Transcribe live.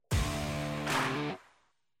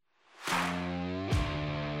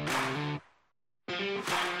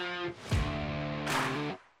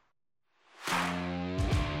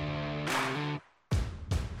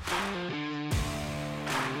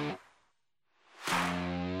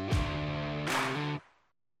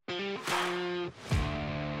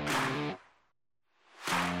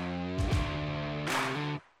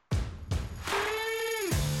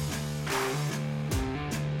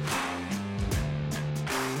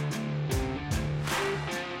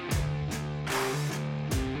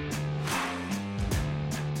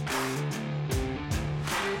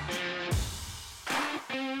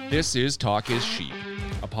This is Talk is Sheep,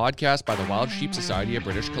 a podcast by the Wild Sheep Society of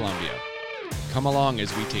British Columbia. Come along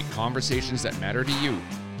as we take conversations that matter to you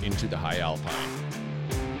into the high alpine.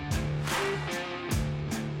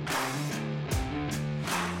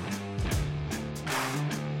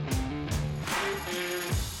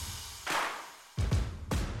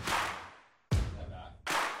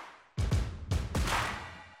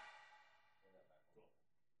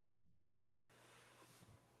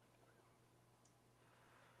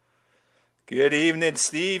 Good evening,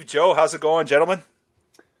 Steve. Joe, how's it going, gentlemen?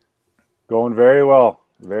 Going very well.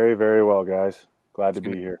 Very, very well, guys. Glad to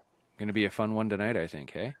be here. Going to be a fun one tonight, I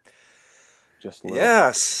think, hey? Just a little.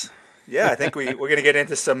 Yes. Yeah, I think we're going to get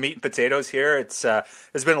into some meat and potatoes here. It's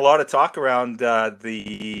there's been a lot of talk around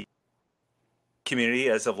the community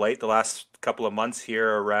as of late, the last couple of months here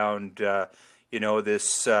around,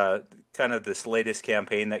 this kind of this latest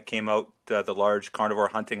campaign that came out, the large carnivore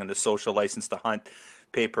hunting and the social license to hunt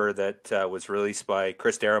paper that was released by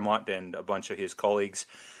Chris Darramont and a bunch of his colleagues.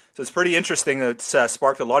 So it's pretty interesting. It's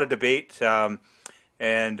sparked a lot of debate.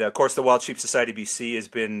 And of course, the Wild Sheep Society BC has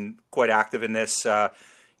been quite active in this.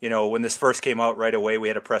 When this first came out right away, we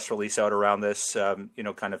had a press release out around this,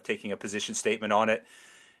 kind of taking a position statement on it.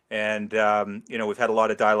 And, we've had a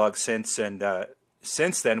lot of dialogue since. And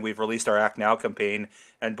since then, we've released our Act Now campaign.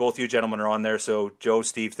 And both you gentlemen are on there. So, Joe,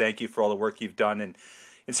 Steve, thank you for all the work you've done and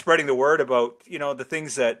in spreading the word about, the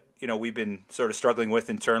things that, we've been sort of struggling with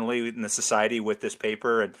internally in the society with this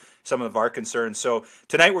paper and some of our concerns. So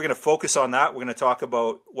tonight we're going to focus on that. We're going to talk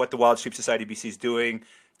about what the Wild Sheep Society BC is doing,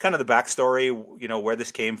 kind of the backstory, where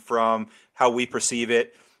this came from, how we perceive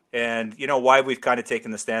it, and, why we've kind of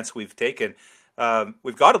taken the stance we've taken.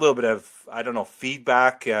 We've got a little bit of,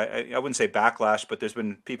 feedback. I wouldn't say backlash, but there's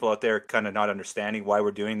been people out there kind of not understanding why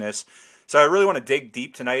we're doing this. So I really want to dig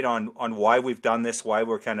deep tonight on why we've done this, why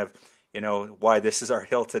we're kind of, why this is our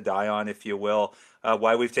hill to die on, if you will,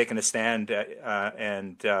 why we've taken a stand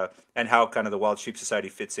and how kind of the Wild Sheep Society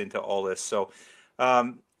fits into all this. So,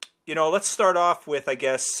 let's start off with, I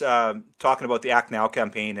guess, talking about the Act Now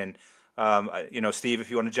campaign. And, Steve, if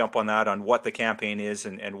you want to jump on that, on what the campaign is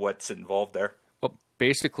and what's involved there. Well,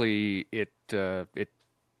 basically, it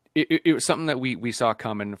was something that we saw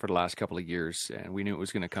coming for the last couple of years, and we knew it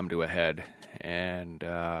was going to come to a head. And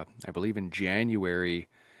I believe in January,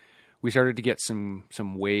 we started to get some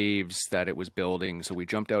waves that it was building. So we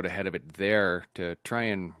jumped out ahead of it there to try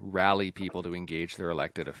and rally people to engage their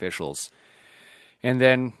elected officials. And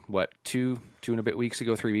then, 3 weeks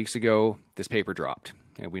ago, this paper dropped.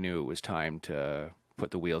 And we knew it was time to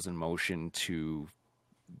put the wheels in motion to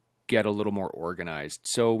get a little more organized.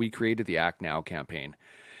 So we created the Act Now campaign.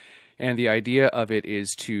 And the idea of it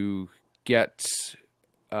is to get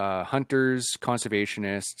hunters,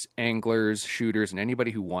 conservationists, anglers, shooters, and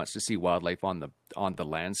anybody who wants to see wildlife on the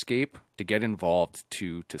landscape to get involved,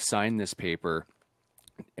 to sign this paper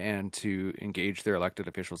and to engage their elected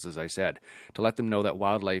officials, as I said, to let them know that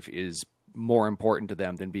wildlife is more important to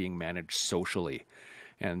them than being managed socially.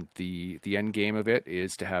 And the end game of it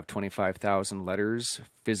is to have 25,000 letters,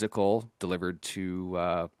 physical, delivered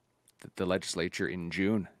to the legislature in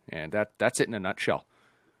June. And that's it in a nutshell.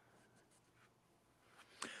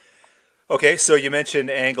 Okay, so you mentioned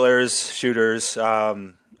anglers, shooters,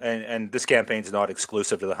 and this campaign's not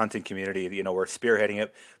exclusive to the hunting community. We're spearheading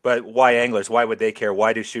it, but why anglers? Why would they care?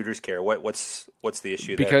 Why do shooters care? What's the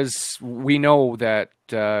issue there? Because we know that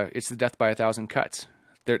it's the death by 1,000 cuts.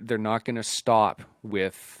 They're not going to stop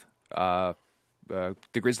with the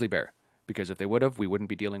grizzly bear, because if they would have, we wouldn't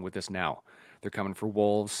be dealing with this now. They're coming for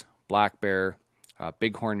wolves, black bear,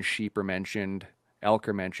 bighorn sheep are mentioned, elk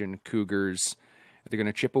are mentioned, cougars. They're going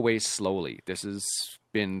to chip away slowly. This has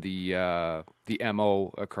been the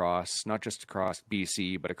MO across, not just across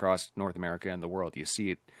BC, but across North America and the world. You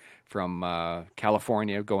see it from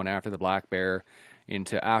California going after the black bear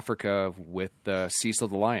into Africa with Cecil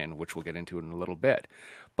the lion, which we'll get into in a little bit.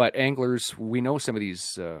 But anglers, we know some of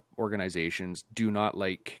these organizations do not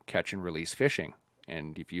like catch and release fishing.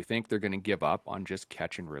 And if you think they're going to give up on just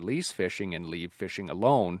catch and release fishing and leave fishing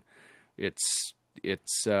alone, it's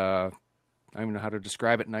I don't even know how to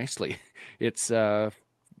describe it nicely. It's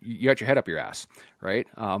you got your head up your ass, right?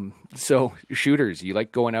 So shooters, you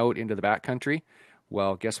like going out into the backcountry.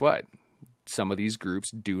 Well, guess what? Some of these groups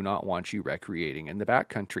do not want you recreating in the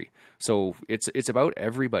backcountry. So it's about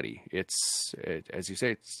everybody. As you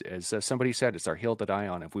say, as somebody said, it's our hill to die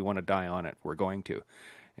on. If we want to die on it, we're going to.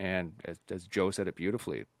 And as Joe said it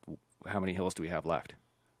beautifully, how many hills do we have left?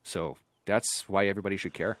 So that's why everybody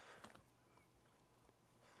should care.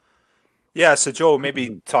 Yeah, so Joe,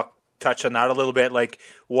 maybe touch on that a little bit. Like,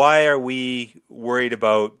 why are we worried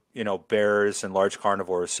about bears and large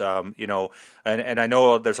carnivores? And I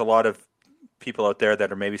know there's a lot of people out there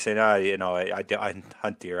that are maybe saying, I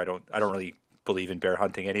hunt deer. I don't really believe in bear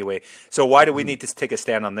hunting anyway. So why do we need to take a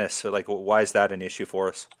stand on this? So, like, why is that an issue for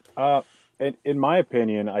us? In my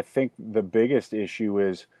opinion, I think the biggest issue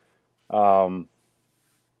is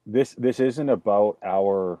this isn't about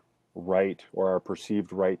our right or our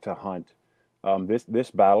perceived right to hunt.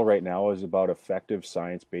 This battle right now is about effective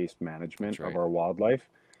science-based management of our wildlife.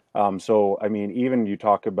 So, I mean, even you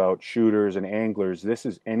talk about shooters and anglers, this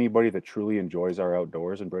is anybody that truly enjoys our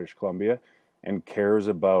outdoors in British Columbia and cares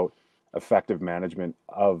about effective management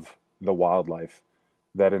of the wildlife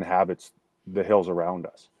that inhabits the hills around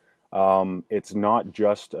us. It's not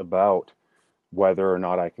just about whether or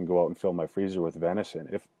not I can go out and fill my freezer with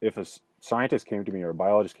venison. If a scientist came to me or a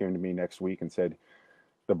biologist came to me next week and said,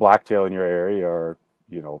 the blacktail in your area are,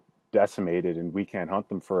 decimated and we can't hunt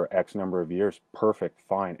them for X number of years, perfect,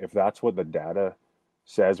 fine. If that's what the data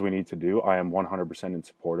says we need to do, I am 100% in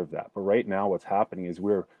support of that. But right now what's happening is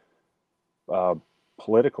we're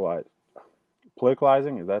politicalizing,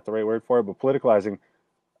 is that the right word for it? But politicalizing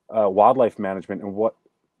wildlife management. And what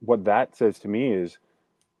that says to me is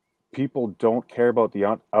people don't care about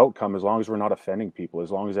the outcome as long as we're not offending people, as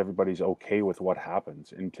long as everybody's okay with what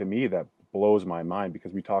happens. And to me, that blows my mind,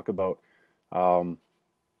 because we talk about,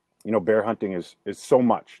 bear hunting is so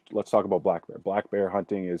much. Let's talk about black bear. Black bear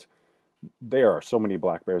hunting there are so many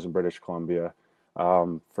black bears in British Columbia.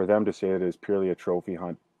 For them to say it is purely a trophy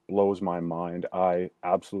hunt blows my mind. I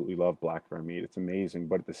absolutely love black bear meat. It's amazing.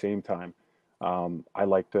 But at the same time, I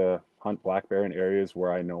like to hunt black bear in areas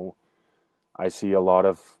where I know I see a lot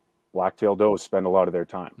of black-tailed does spend a lot of their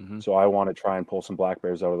time. Mm-hmm. So I want to try and pull some black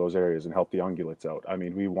bears out of those areas and help the ungulates out. I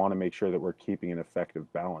mean, we want to make sure that we're keeping an effective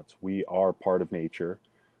balance. We are part of nature,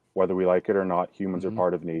 whether we like it or not. Humans are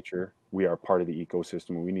part of nature. We are part of the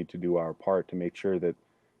ecosystem, and we need to do our part to make sure that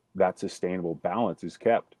that sustainable balance is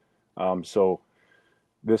kept. So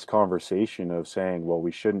this conversation of saying, well,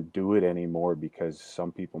 we shouldn't do it anymore because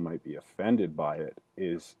some people might be offended by it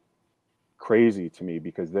is crazy to me,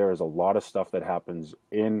 because there is a lot of stuff that happens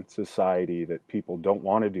in society that people don't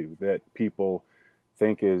want to do, that people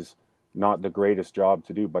think is not the greatest job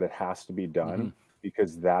to do, but it has to be done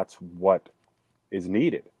because that's what is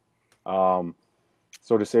needed. So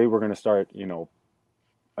to say we're going to start,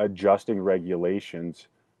 adjusting regulations,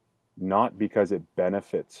 not because it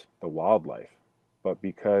benefits the wildlife, but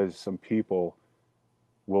because some people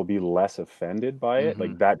will be less offended by it,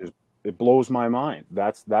 like that just, it blows my mind.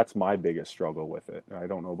 That's my biggest struggle with it. I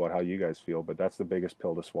don't know about how you guys feel, but that's the biggest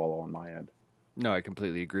pill to swallow on my end. No, I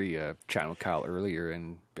completely agree. Chatting with Kyle earlier,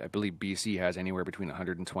 and I believe BC has anywhere between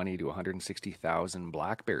 120 to 160,000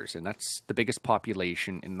 black bears, and that's the biggest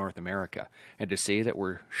population in North America. And to say that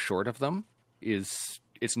we're short of them it's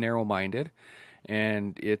narrow-minded,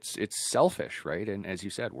 and it's selfish, right? And as you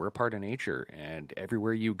said, we're a part of nature, and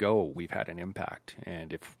everywhere you go, we've had an impact.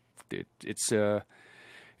 And if it's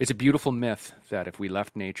a beautiful myth that if we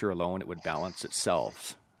left nature alone, it would balance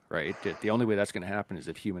itself, right? The only way that's going to happen is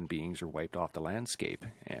if human beings are wiped off the landscape.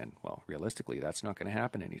 And, well, realistically, that's not going to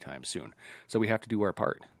happen anytime soon. So we have to do our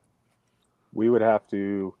part. We would have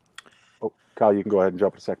to, Kyle, you can go ahead and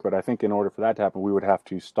jump in a sec, but I think in order for that to happen, we would have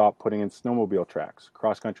to stop putting in snowmobile tracks,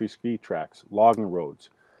 cross-country ski tracks, logging roads,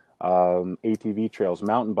 ATV trails,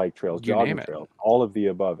 mountain bike trails, jogging trails, all of the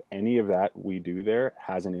above. Any of that we do there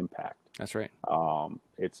has an impact. That's right.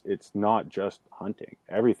 It's not just hunting.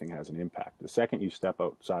 Everything has an impact. The second you step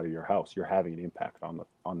outside of your house, you're having an impact on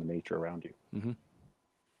the nature around you. Mm-hmm.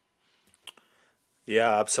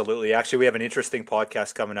 Yeah, absolutely. Actually, we have an interesting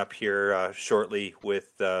podcast coming up here shortly with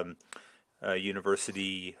a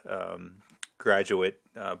university graduate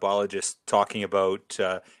biologist talking about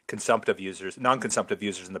non-consumptive users in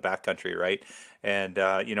the backcountry, right? And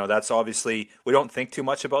that's obviously, we don't think too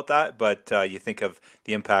much about that, but you think of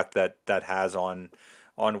the impact that has on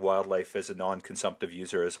wildlife as a non-consumptive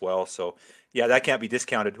user as well. So yeah, that can't be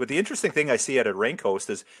discounted. But the interesting thing I see at Raincoast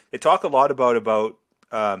is they talk a lot about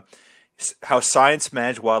how science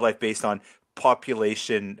manage wildlife based on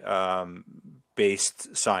population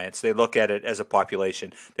based science. They look at it as a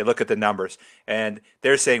population. They look at the numbers, and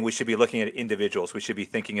they're saying we should be looking at individuals. We should be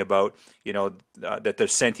thinking about, that they're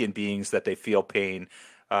sentient beings, that they feel pain.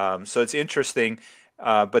 So it's interesting.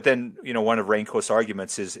 But then, one of Raincoast's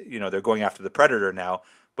arguments is, they're going after the predator now,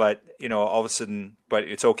 but, all of a sudden, but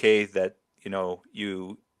it's okay that,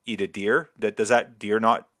 you eat a deer. Does that deer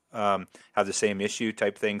not have the same issue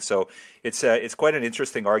type thing? So it's quite an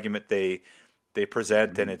interesting argument they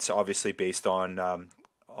present, and it's obviously based on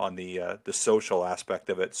the social aspect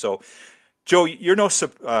of it. So, Joe, you're no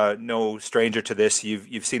stranger to this.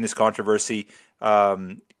 You've seen this controversy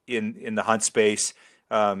in the hunt space.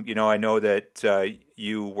 I know that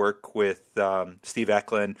you work with Steve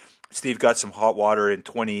Eklund. Steve got some hot water in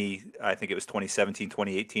I think it was 2017,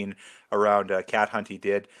 2018, around cat hunt he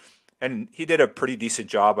did. And he did a pretty decent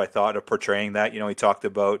job, I thought, of portraying that. He talked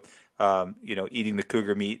about, eating the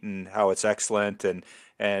cougar meat and how it's excellent, and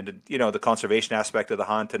the conservation aspect of the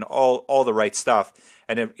hunt and all the right stuff.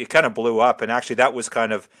 And it kind of blew up. And actually, that was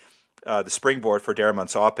kind of the springboard for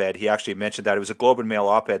Daramont's op-ed. He actually mentioned that. It was a Globe and Mail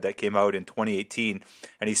op-ed that came out in 2018,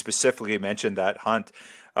 and he specifically mentioned that hunt.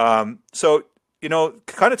 So,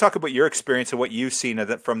 kind of talk about your experience and what you've seen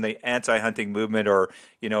from the anti-hunting movement, or,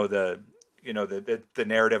 the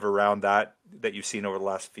narrative around that you've seen over the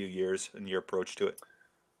last few years, and your approach to it.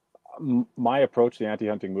 My approach to the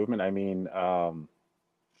anti-hunting movement,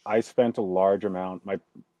 I spent a large amount, my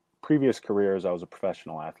previous careers, I was a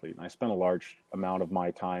professional athlete, and I spent a large amount of my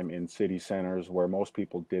time in city centers where most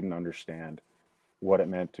people didn't understand what it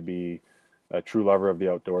meant to be a true lover of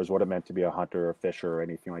the outdoors, what it meant to be a hunter or fisher or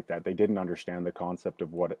anything like that. They didn't understand the concept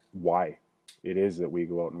of why it is that we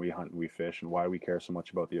go out and we hunt and we fish, and why we care so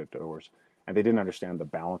much about the outdoors. And they didn't understand the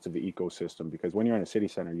balance of the ecosystem, because when you're in a city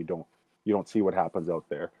center, you don't see what happens out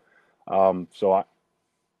there. So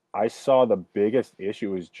I saw the biggest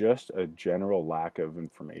issue is just a general lack of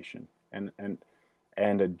information, and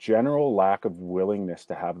a general lack of willingness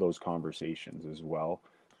to have those conversations as well.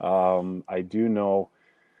 I do know,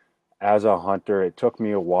 as a hunter, it took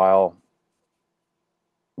me a while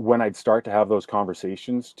when I'd start to have those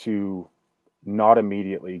conversations to not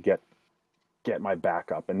immediately get my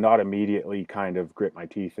back up, and not immediately kind of grit my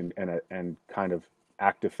teeth and kind of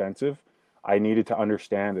act defensive. I needed to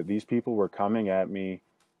understand that these people were coming at me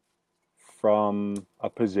from a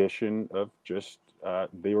position of just,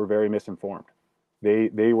 they were very misinformed.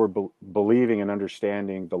 They were believing and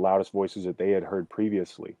understanding the loudest voices that they had heard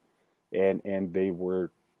previously, and they were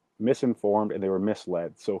misinformed and they were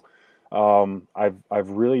misled. So I've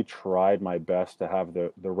really tried my best to have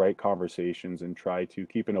the right conversations and try to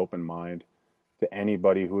keep an open mind to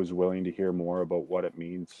anybody who is willing to hear more about what it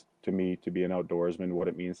means to me to be an outdoorsman, what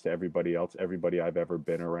it means to everybody else, everybody I've ever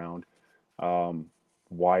been around,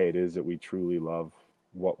 why it is that we truly love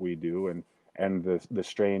what we do, and the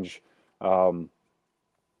strange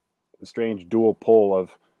dual pull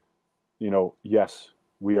of, yes,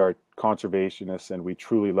 we are conservationists and we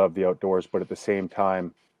truly love the outdoors, but at the same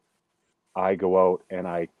time, I go out and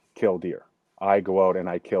I kill deer. I go out and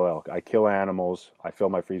I kill elk. I kill animals. I fill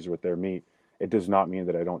my freezer with their meat. It does not mean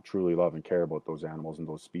that I don't truly love and care about those animals and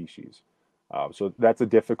those species. So that's a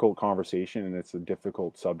difficult conversation, and it's a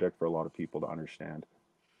difficult subject for a lot of people to understand.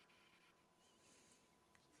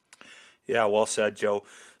 Yeah, well said, Joe.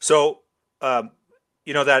 So, that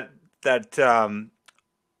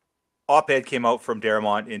op-ed came out from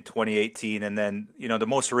Daramont in 2018, and then, the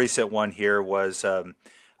most recent one here was a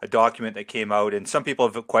document that came out, and some people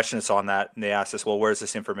have questioned us on that, and they asked us, well, where's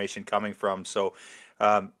this information coming from? So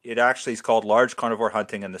it actually is called Large Carnivore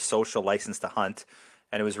Hunting and the Social License to Hunt,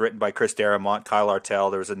 and it was written by Chris Daramont, Kyle Artell.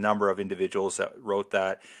 There was a number of individuals that wrote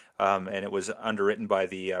that, and it was underwritten by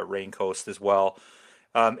the Raincoast as well.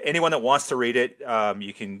 Anyone that wants to read it,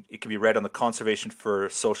 it can be read on the Conservation for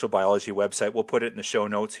Social Biology website. We'll put it in the show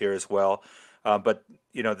notes here as well. But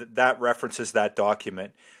that references that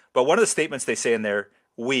document. But one of the statements they say in there,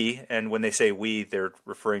 and when they say we, they're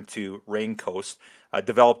referring to Raincoast,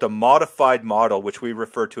 developed a modified model, which we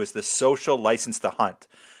refer to as the social license to hunt.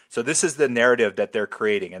 So this is the narrative that they're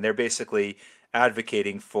creating, and they're basically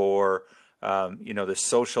advocating for, the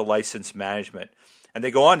social license management. And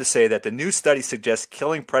they go on to say that the new study suggests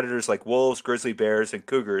killing predators like wolves, grizzly bears, and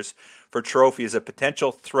cougars for trophy is a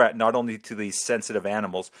potential threat not only to these sensitive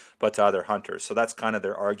animals, but to other hunters. So that's kind of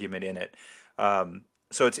their argument in it.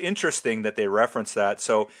 So it's interesting that they reference that.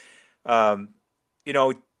 So,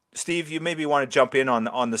 Steve, you maybe want to jump in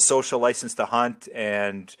on the social license to hunt,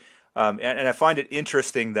 and I find it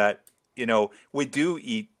interesting that we do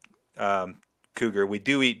eat cougar, we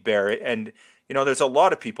do eat bear, and there's a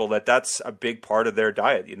lot of people that's a big part of their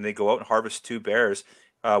diet. They go out and harvest 2 bears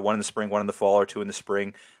one in the spring, one in the fall, or two in the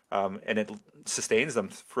spring, and it sustains them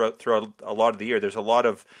throughout a lot of the year. There's a lot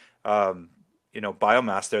of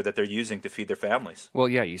biomass there that they're using to feed their families. Well,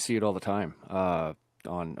 yeah, you see it all the time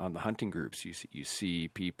on the hunting groups. You see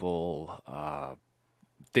people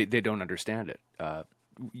they don't understand it.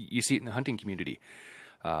 You see it in the hunting community.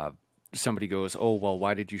 Somebody goes, "Oh, well,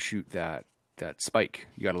 why did you shoot that spike?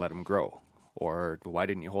 You got to let them grow." Or why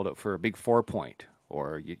didn't you hold it for a big 4-point?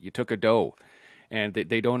 Or you took a doe, and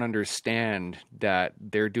they don't understand that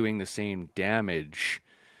they're doing the same damage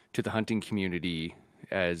to the hunting community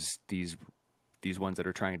as these ones that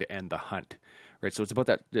are trying to end the hunt, right? So it's about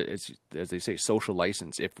that, as they say, social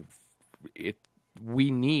license. If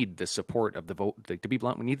we need the support of the vote, like, to be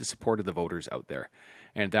blunt, we need the support of the voters out there,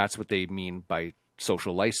 and that's what they mean by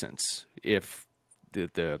social license. If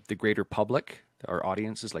the greater public, our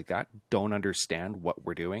audiences like that, don't understand what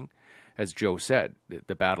we're doing, as Joe said,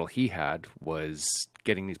 the battle he had was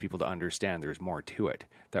getting these people to understand there's more to it,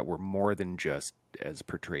 that we're more than just, as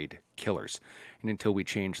portrayed, killers. And until we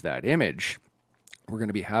change that image, we're going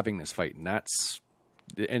to be having this fight.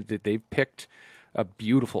 And they've picked a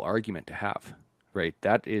beautiful argument to have, right?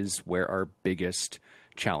 That is where our biggest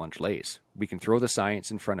challenge lays. We can throw the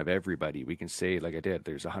science in front of everybody. We can say, like I did,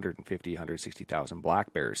 there's 150, 160,000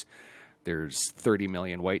 black bears. There's 30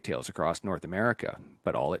 million whitetails across North America.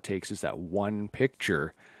 But all it takes is that one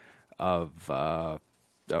picture of a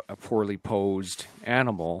poorly posed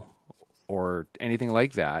animal or anything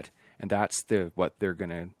like that, and that's what they're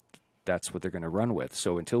gonna run with.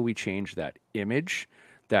 So until we change that image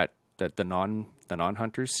that the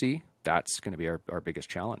non-hunters see, that's going to be our biggest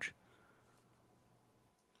challenge.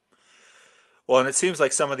 Well, and it seems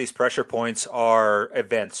like some of these pressure points are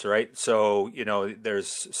events, right? So,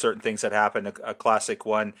 there's certain things that happen. A classic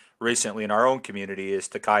one recently in our own community is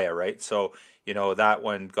Takaya, right? So, that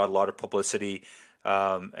one got a lot of publicity.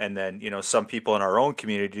 And then, some people in our own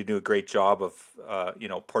community do a great job of,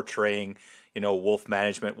 portraying, wolf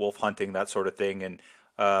management, wolf hunting, that sort of thing. And,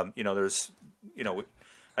 there's,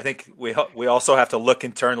 I think we also have to look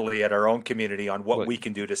internally at our own community on what we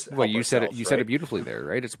can do to help you said it. You said it beautifully there,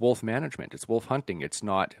 right? It's wolf management. It's wolf hunting. It's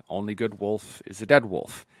not only good wolf is a dead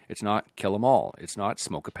wolf. It's not kill them all. It's not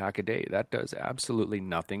smoke a pack a day. That does absolutely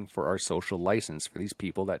nothing for our social license for these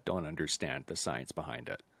people that don't understand the science behind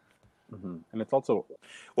it. Mm-hmm. And it's also,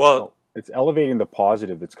 well, it's elevating the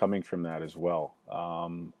positive that's coming from that as well.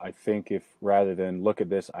 I think if rather than look at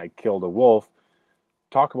this, I killed a wolf,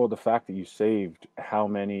 talk about the fact that you saved how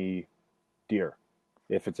many deer.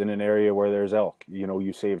 If it's in an area where there's elk,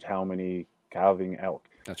 you saved how many calving elk.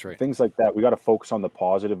 That's right. Things like that. We got to focus on the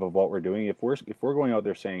positive of what we're doing. If we're going out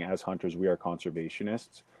there saying as hunters we are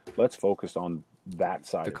conservationists, let's focus on that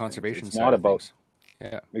side. The conservation it's side. Not about things.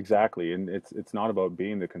 Yeah, exactly. And it's not about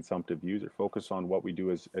being the consumptive user. Focus on what we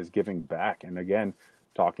do as giving back. And again,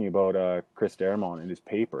 talking about Chris Darmon in his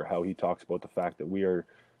paper, how he talks about the fact that we are,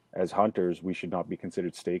 as hunters, we should not be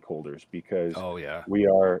considered stakeholders because we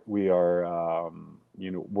are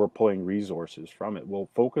we're pulling resources from it. We'll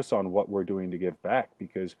focus on what we're doing to give back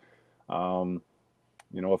because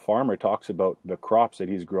a farmer talks about the crops that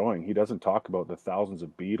he's growing. He doesn't talk about the thousands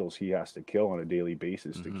of beetles he has to kill on a daily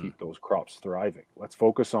basis to keep those crops thriving. Let's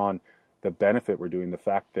focus on the benefit we're doing, the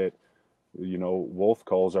fact that wolf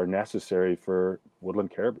calls are necessary for woodland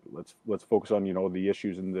caribou. Let's focus on the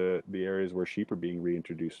issues in the areas where sheep are being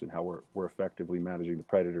reintroduced and how we're effectively managing the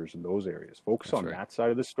predators in those areas. Focus on that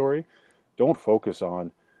side of the story. Don't focus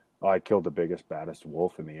on I killed the biggest, baddest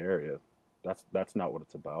wolf in the area. That's not what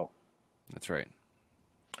it's about. That's right.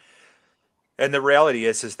 And the reality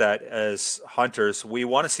is that as hunters, we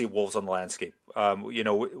want to see wolves on the landscape. We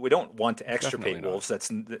don't want to extirpate wolves.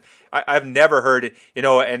 I've never heard,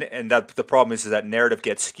 and that the problem is that narrative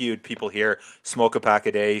gets skewed. People hear smoke a pack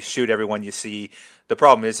a day, shoot everyone you see. The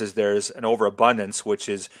problem is there's an overabundance, which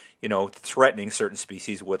is, threatening certain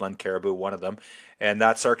species, woodland caribou, one of them. And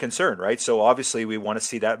that's our concern, right? So obviously we want to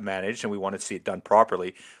see that managed and we want to see it done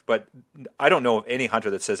properly. But I don't know of any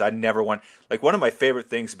hunter that says I never want, like one of my favorite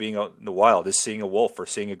things being out in the wild is seeing a wolf or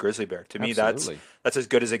seeing a grizzly bear. To me, that's as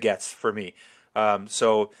good as it gets for me.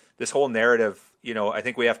 So this whole narrative, I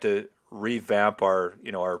think we have to revamp our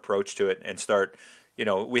approach to it and start,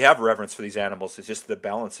 we have reverence for these animals. It's just the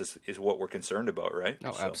balance is what we're concerned about, right?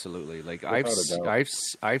 No, absolutely. Like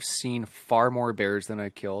I've seen far more bears than I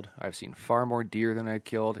killed. I've seen far more deer than I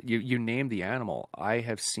killed. You name the animal. I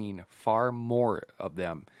have seen far more of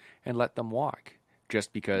them and let them walk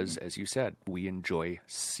just because, as you said, we enjoy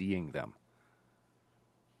seeing them.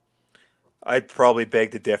 I'd probably beg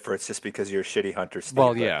to differ. It's just because you're a shitty hunter, Steve.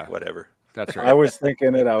 Well, yeah. Whatever. That's right. I was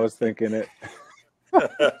thinking it.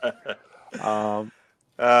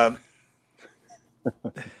 Um,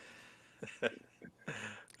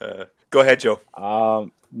 Go ahead, Joe.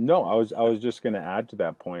 No, I was just going to add to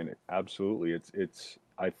that point. Absolutely, it's.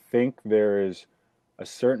 I think there is a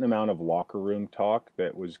certain amount of locker room talk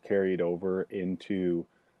that was carried over into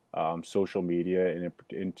social media and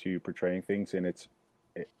into portraying things, and it,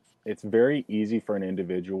 it's very easy for an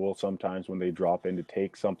individual sometimes when they drop in to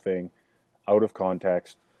take something out of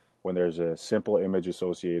context, when there's a simple image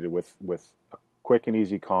associated with a quick and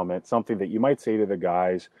easy comment, something that you might say to the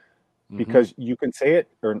guys, Hmm. because you can say it,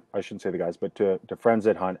 or I shouldn't say the guys, but to friends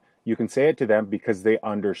that hunt, you can say it to them because they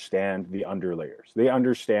understand the underlayers. They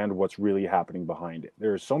understand what's really happening behind it.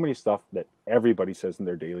 There is so many stuff that everybody says in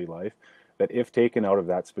their daily life that if taken out of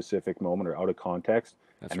that specific moment or out of context,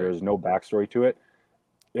 That's and there right. is no backstory to it,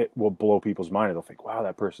 it will blow people's mind. They'll think, wow,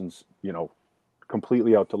 that person's,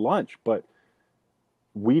 completely out to lunch. But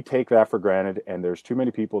we take that for granted, and there's too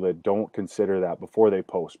many people that don't consider that before they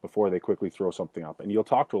post, before they quickly throw something up. And you'll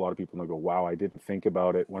talk to a lot of people and they'll go, wow, I didn't think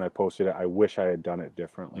about it when I posted it. I wish I had done it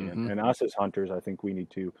differently. and, Hmm. and us as hunters, I think we need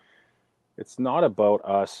to, it's not about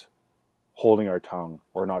us holding our tongue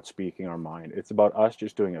or not speaking our mind. It's about us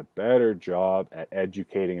just doing a better job at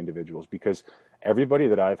educating individuals, because everybody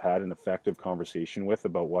that I've had an effective conversation with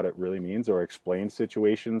about what it really means, or explained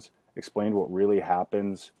situations, explained what really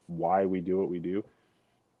happens, why we do what we do,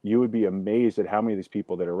 you would be amazed at how many of these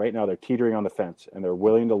people that are right now, they're teetering on the fence and they're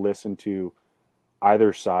willing to listen to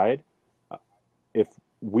either side. Uh, If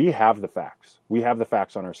we have the facts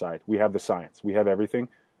on our side, we have the science, we have everything.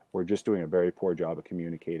 We're just doing a very poor job of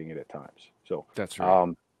communicating it at times. So, That's right.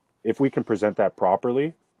 um, if we can present that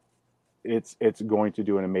properly, it's going to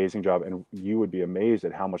do an amazing job, and you would be amazed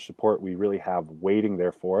at how much support we really have waiting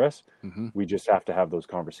there for us. Hmm. We just have to have those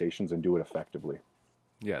conversations and do it effectively.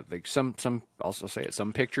 Yeah, like some also say it.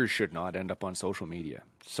 Some pictures should not end up on social media.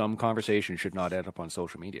 Some conversations should not end up on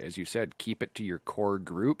social media. As you said, keep it to your core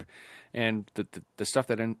group, and the stuff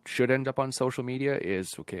that should end up on social media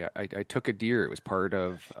is okay. I took a deer. It was part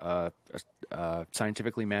of a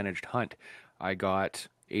scientifically managed hunt. I got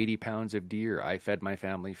 80 pounds of deer. I fed my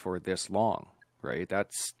family for this long. Right.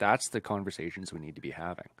 That's the conversations we need to be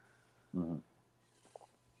having. Mhm.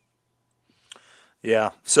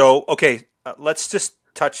 Yeah. So, okay, let's just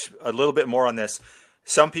touch a little bit more on this.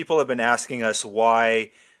 Some people have been asking us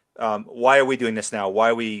why are we doing this now? Why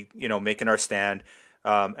are we, making our stand?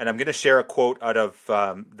 And I'm going to share a quote out of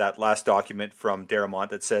that last document from Daramont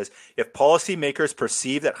that says, if policymakers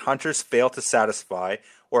perceive that hunters fail to satisfy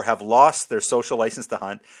or have lost their social license to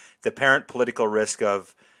hunt, the apparent political risk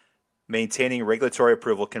of maintaining regulatory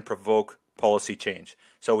approval can provoke policy change.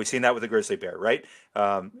 So we've seen that with the grizzly bear, right?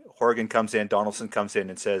 Horgan comes in, Donaldson comes in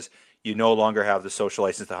and says, you no longer have the social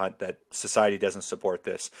license to hunt, that society doesn't support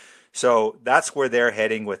this. So that's where they're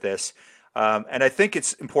heading with this. And I think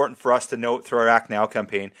it's important for us to note through our Act Now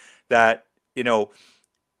campaign that,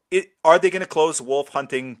 are they going to close wolf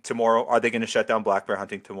hunting tomorrow? Are they going to shut down black bear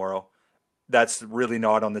hunting tomorrow? That's really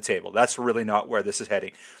not on the table. That's really not where this is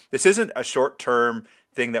heading. This isn't a short term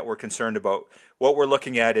thing that we're concerned about. What we're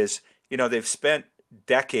looking at is, they've spent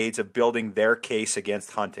decades of building their case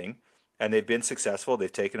against hunting, and they've been successful.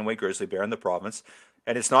 They've taken away grizzly bear in the province,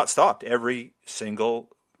 and it's not stopped. Every single,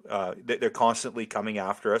 they're constantly coming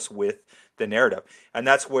after us with the narrative. And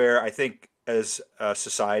that's where I think, as a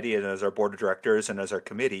society and as our board of directors and as our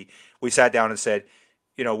committee, we sat down and said,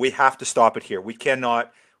 we have to stop it here. We can't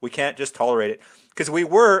just tolerate it, because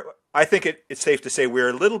I think it's safe to say we're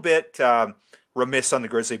a little bit remiss on the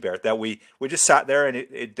grizzly bear, that we just sat there and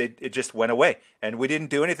it just went away, and we didn't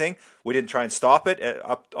do anything. We didn't try and stop it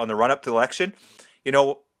up on the run up to the election. You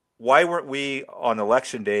know, why weren't we on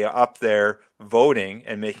election day up there voting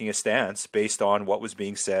and making a stance based on what was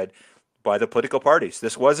being said by the political parties?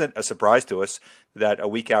 This wasn't a surprise to us that a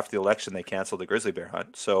week after the election they canceled the grizzly bear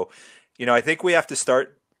hunt. So, I think we have to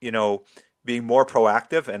start, being more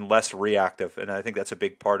proactive and less reactive. And I think that's a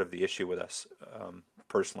big part of the issue with us,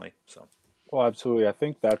 personally. So, Well, absolutely. I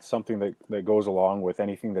think that's something that goes along with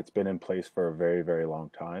anything that's been in place for a very, very long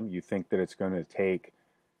time. You think that it's going to take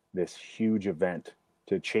this huge event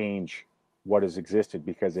to change what has existed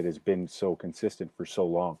because it has been so consistent for so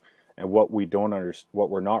long. And what we don't understand, what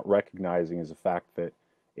we're not recognizing, is the fact that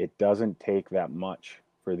it doesn't take that much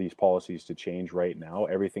for these policies to change right now.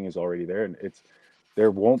 Everything is already there, and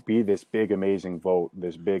there won't be this big amazing vote,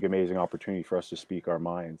 this big amazing opportunity for us to speak our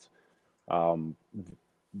minds. Um,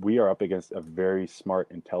 we are up against a very smart,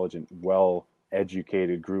 intelligent, well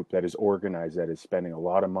educated group that is organized, that is spending a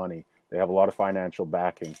lot of money. They have a lot of financial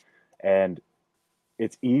backing. And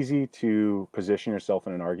it's easy to position yourself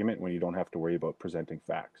in an argument when you don't have to worry about presenting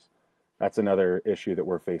facts. That's another issue that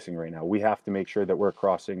we're facing right now. We have to make sure that we're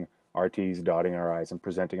crossing our T's, dotting our I's, and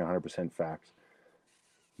presenting 100% facts.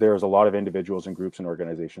 There's a lot of individuals and groups and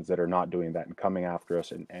organizations that are not doing that and coming after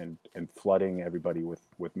us and flooding everybody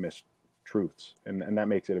with mistruths. And that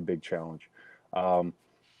makes it a big challenge.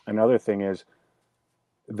 Another thing is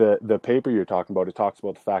the paper you're talking about, it talks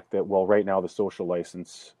about the fact that, well, right now the social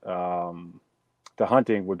license to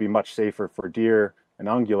hunting would be much safer for deer and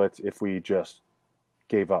ungulates if we just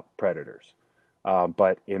gave up predators.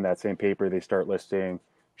 But in that same paper, they start listing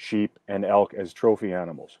sheep and elk as trophy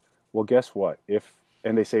animals. Well, guess what?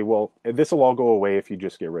 And they say, well, this will all go away if you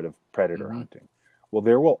just get rid of predator hunting. Well,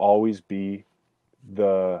 there will always be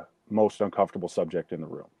the most uncomfortable subject in the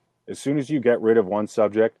room. As soon as you get rid of one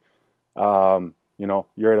subject,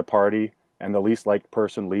 you're at a party and the least liked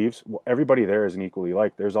person leaves. Well, everybody there isn't equally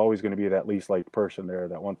liked. There's always going to be that least liked person there,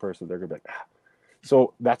 that one person they're going to be like, ah.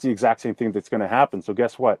 So that's the exact same thing that's going to happen. So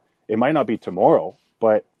guess what? It might not be tomorrow,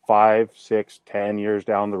 but 5, 6, 10 years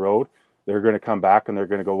down the road, they're going to come back and they're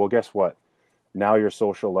going to go, well, guess what? Now your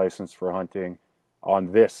social license for hunting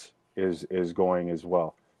on this is going as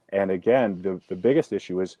well. And again, the biggest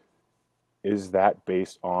issue is that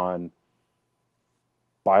based on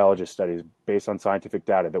biologist studies, based on scientific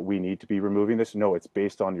data, that we need to be removing this? No, it's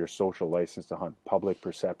based on your social license to hunt, public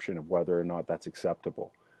perception of whether or not that's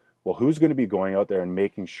acceptable. Well, who's going to be going out there and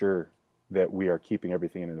making sure that we are keeping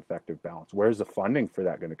everything in an effective balance? Where's the funding for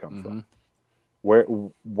that going to come from?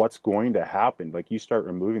 What's going to happen? Like, you start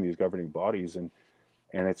removing these governing bodies and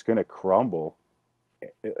it's going to crumble.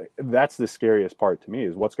 That's the scariest part to me,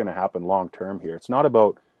 is what's going to happen long term here. It's not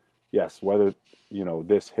about, yes, whether,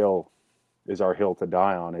 this hill is our hill to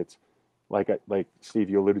die on. It's like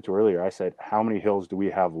Steve, you alluded to earlier. I said, how many hills do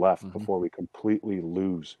we have left before we completely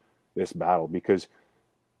lose this battle? Because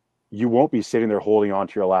you won't be sitting there holding on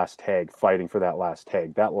to your last tag, fighting for that last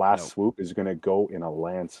tag. That last swoop is going to go in a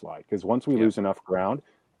landslide, because once we lose enough ground,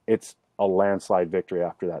 it's a landslide victory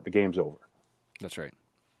after that. The game's over. That's right.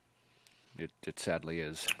 It sadly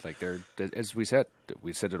is. Like, as we said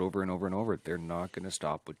it over and over and over, they're not going to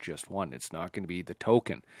stop with just one. It's not going to be the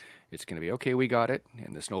token. It's going to be, okay, we got it,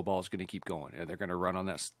 and the snowball's going to keep going, and they're going to run on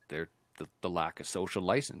this. The lack of social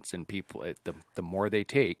license, and people, the more they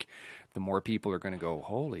take, the more people are going to go,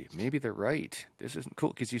 holy, maybe they're right. This isn't cool,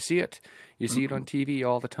 because you see it on TV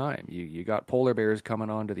all the time. You got polar bears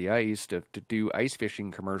coming onto the ice to do ice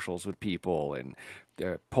fishing commercials with people, and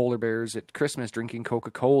the polar bears at Christmas drinking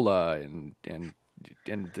Coca-Cola, and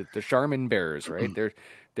the Charmin bears, right?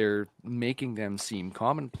 They're making them seem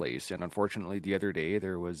commonplace. And unfortunately, the other day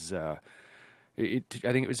there was. I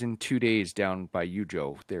think it was in 2 days down by you,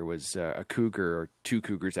 Joe. There was a cougar or two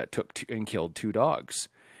cougars that took and killed 2 dogs,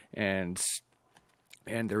 and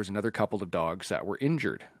there was another couple of dogs that were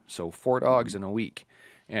injured. So 4 dogs in a week,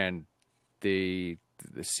 and the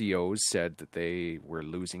COs said that they were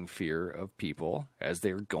losing fear of people, as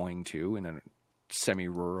they were going to in a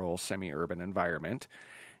semi-rural, semi-urban environment,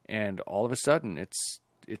 and all of a sudden it's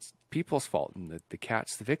people's fault, and the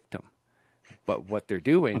cat's the victim. But what they're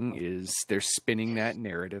doing is they're spinning that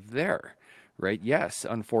narrative there, right? Yes,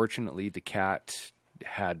 unfortunately, the cat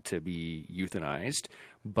had to be euthanized,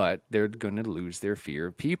 but they're going to lose their fear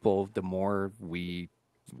of people the more we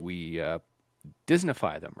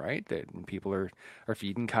Disneyfy them, right? That people are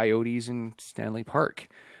feeding coyotes in Stanley Park,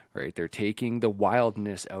 right? They're taking the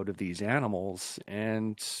wildness out of these animals,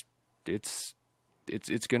 and it's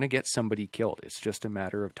going to get somebody killed. It's just a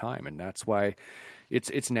matter of time, and that's why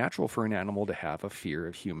it's natural for an animal to have a fear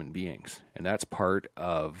of human beings, and that's part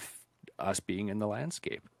of us being in the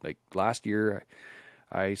landscape. Like last year,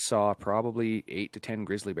 I saw probably 8 to 10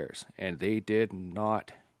 grizzly bears, and they did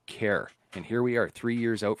not care. And here we are, 3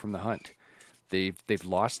 years out from the hunt. They've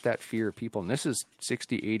lost that fear of people, and this is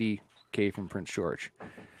 60, 80K from Prince George.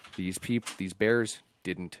 These bears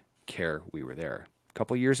didn't care we were there. A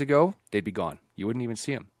couple of years ago, they'd be gone. You wouldn't even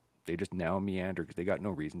see them. They just now meander because they got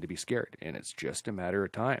no reason to be scared, and it's just a matter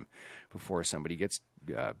of time before somebody gets.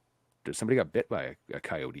 Somebody got bit by a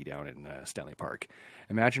coyote down in Stanley Park.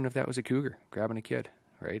 Imagine if that was a cougar grabbing a kid,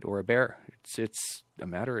 right, or a bear. It's a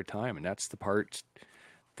matter of time, and that's the part,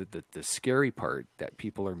 the scary part that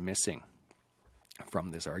people are missing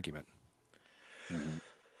from this argument. Mm-hmm.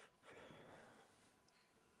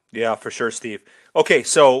 Yeah, for sure, Steve. Okay,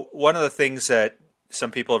 so one of the things that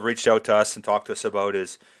some people have reached out to us and talked to us about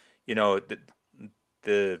is,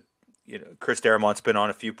 Chris Daramont's been on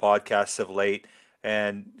a few podcasts of late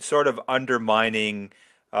and sort of undermining,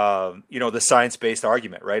 the science-based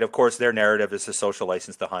argument, right? Of course, their narrative is a social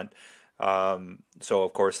license to hunt. So,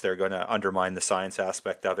 of course, they're going to undermine the science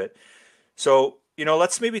aspect of it. So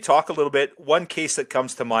let's maybe talk a little bit. One case that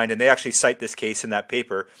comes to mind, and they actually cite this case in that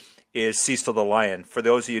paper, is Cecil the lion. For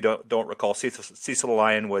those of you who don't recall, Cecil the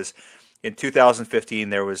lion was in 2015.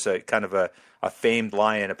 There was a kind of a famed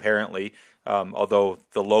lion, apparently, although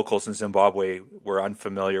the locals in Zimbabwe were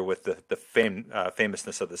unfamiliar with the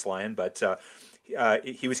famousness of this lion. But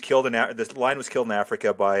he was killed this lion was killed in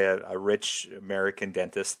Africa by a rich American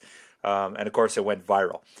dentist. And of course, it went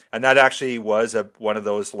viral, and that actually was one of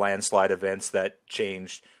those landslide events that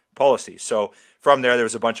changed policy. So from there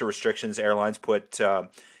was a bunch of restrictions. Airlines put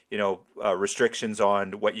restrictions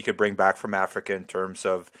on what you could bring back from Africa in terms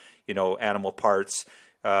of animal parts.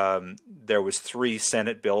 There was 3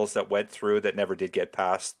 Senate bills that went through that never did get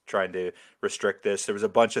passed, trying to restrict this. There was a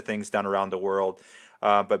bunch of things done around the world,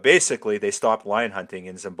 but basically they stopped lion hunting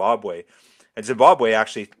in Zimbabwe. And Zimbabwe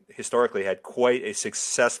actually historically had quite a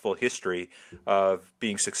successful history of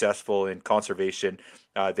being successful in conservation.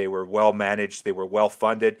 They were well managed. They were well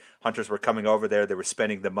funded. Hunters were coming over there. They were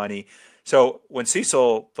spending the money. So when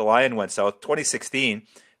Cecil the lion went south, 2016,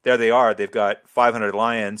 there they are. They've got 500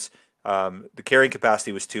 lions. The carrying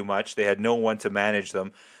capacity was too much. They had no one to manage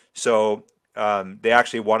them. So they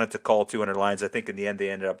actually wanted to call 200 lions. I think in the end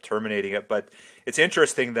they ended up terminating it. But it's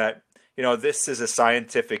interesting that this is a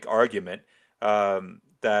scientific argument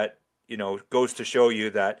that goes to show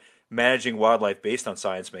you that managing wildlife based on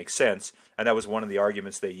science makes sense. And that was one of the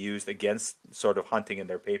arguments they used against sort of hunting in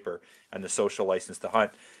their paper and the social license to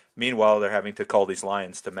hunt. Meanwhile, they're having to call these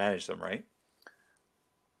lions to manage them, right?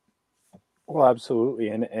 Well, absolutely.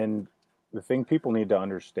 And the thing people need to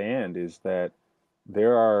understand is that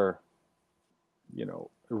there are,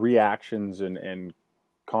 reactions and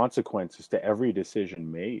consequences to every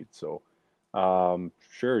decision made. So,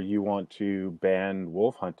 sure, you want to ban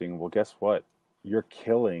wolf hunting. Well, guess what? You're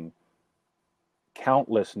killing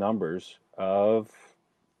countless numbers of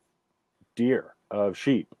deer, of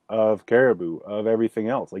sheep, of caribou, of everything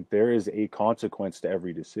else. Like, there is a consequence to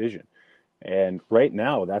every decision. And right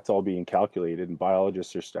now, that's all being calculated, and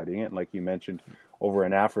biologists are studying it. And like you mentioned, over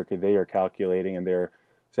in Africa, they are calculating, and they're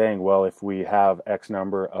saying, well, if we have X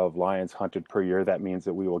number of lions hunted per year, that means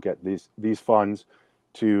that we will get these funds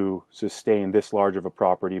to sustain this large of a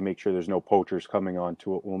property, make sure there's no poachers coming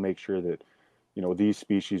onto it. We'll make sure that, these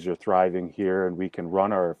species are thriving here, and we can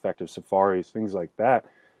run our effective safaris, things like that.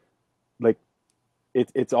 Like,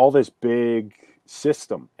 it's all this big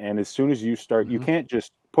system. And as soon as you start, you can't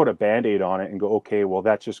just put a Band-Aid on it and go, okay, well,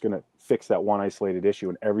 that's just going to fix that one isolated issue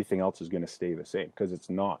and everything else is going to stay the same, because it's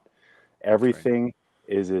not. Everything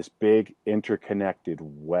is this big interconnected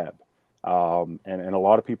web. And a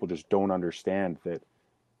lot of people just don't understand that,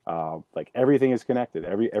 like, everything is connected.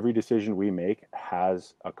 Every decision we make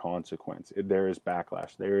has a consequence. There is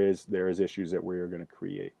backlash. There is issues that we are going to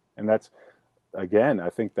create. And that's, again, I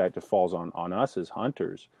think that just falls on us as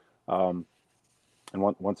hunters. And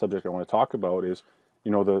one subject I want to talk about is,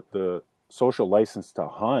 the social license to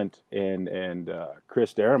hunt, and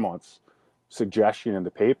Chris Daramont's suggestion in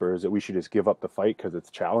the paper is that we should just give up the fight because it's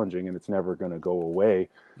challenging and it's never going to go away.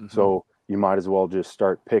 So you might as well just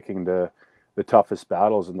start picking the toughest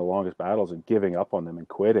battles and the longest battles and giving up on them and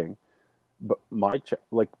quitting. But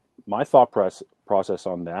my thought process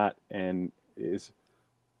on that is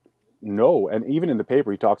no. And even in the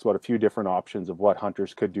paper, he talks about a few different options of what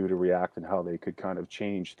hunters could do to react and how they could kind of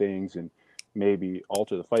change things and maybe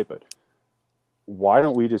alter the fight. But why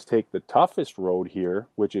don't we just take the toughest road here,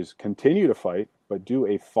 which is continue to fight, but do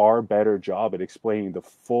a far better job at explaining the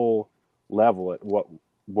full level at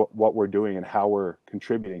what we're doing and how we're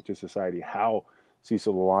contributing to society, how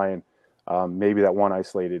Cecil the lion, maybe that one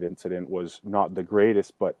isolated incident was not the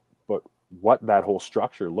greatest, but what that whole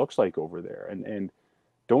structure looks like over there. And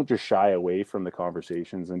don't just shy away from the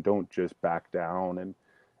conversations, and don't just back down and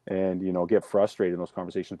get frustrated in those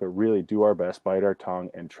conversations, but really do our best, bite our tongue,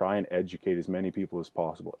 and try and educate as many people as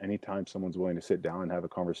possible. Anytime someone's willing to sit down and have a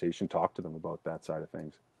conversation, talk to them about that side of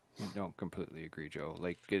things. No, completely agree, Joe.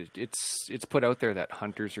 Like, it's put out there that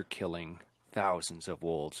hunters are killing thousands of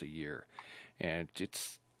wolves a year, and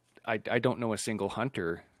I don't know a single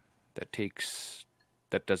hunter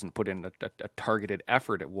that doesn't put in a targeted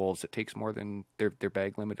effort at wolves that takes more than their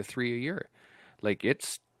bag limit of 3 a year. Like,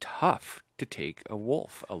 it's tough to take a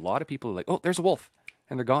wolf. A lot of people are like, oh, there's a wolf,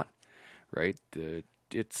 and they're gone, right?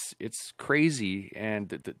 It's crazy, and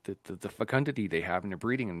the fecundity they have in their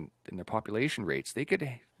breeding and their population rates,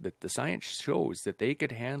 the science shows that they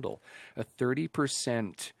could handle a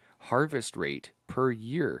 30% harvest rate per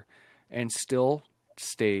year and still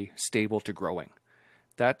stay stable to growing.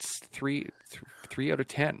 That's three out of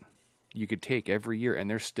 10 you could take every year, and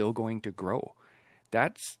they're still going to grow.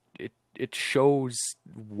 it shows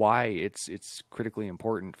why it's critically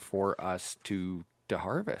important for us to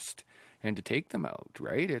harvest and to take them out,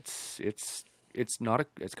 right? It's not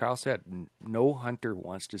as Kyle said, no hunter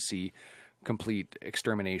wants to see complete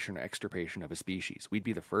extermination or extirpation of a species. We'd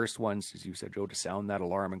be the first ones, as you said, Joe, to sound that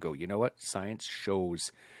alarm and go, you know what? Science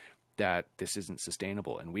shows that this isn't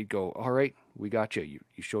sustainable. And we'd go, all right, we got you.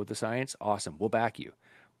 You showed the science. Awesome. We'll back you.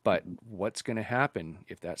 But what's going to happen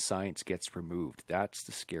if that science gets removed? That's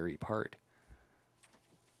the scary part.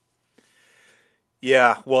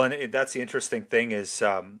 Yeah, well, and that's the interesting thing is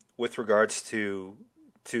with regards to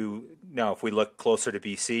now, if we look closer to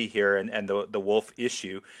BC here and the wolf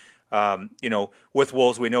issue, with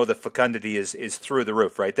wolves, we know the fecundity is through the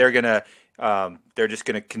roof, right? They're just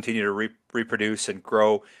gonna continue to reproduce and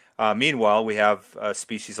grow. Meanwhile, we have a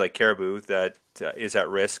species like caribou that is at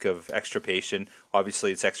risk of extirpation.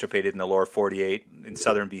 Obviously, it's extirpated in the lower 48 in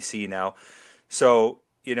southern BC now. So,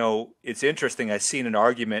 it's interesting. I've seen an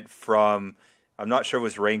argument from, I'm not sure if it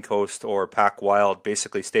was Raincoast or Pack Wild,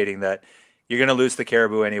 basically stating that you're going to lose the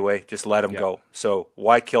caribou anyway, just let them go. So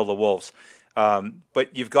why kill the wolves?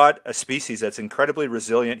 But you've got a species that's incredibly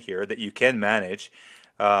resilient here that you can manage,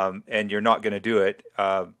 and you're not going to do it,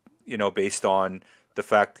 based on the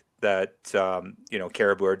fact that,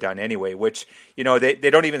 caribou are done anyway, which, they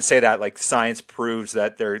don't even say that, like science proves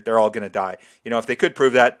that they're all going to die. If they could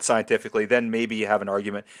prove that scientifically, then maybe you have an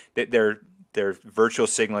argument that they're virtual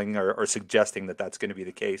signaling or suggesting that that's going to be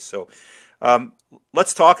the case. So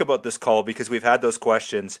let's talk about this call because we've had those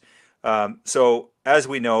questions. So as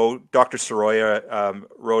we know, Dr. Soroya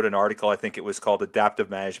wrote an article, I think it was called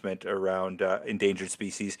Adaptive Management around Endangered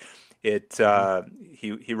Species.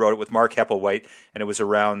 He wrote it with Mark Heppelwhite, and it was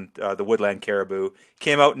around the woodland caribou.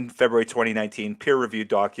 Came out in February 2019, peer-reviewed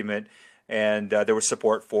document, and there was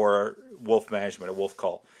support for wolf management, a wolf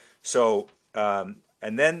call. So,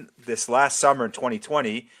 and then this last summer in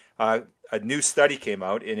 2020, a new study came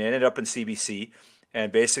out, and it ended up in CBC,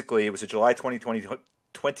 and basically it was a July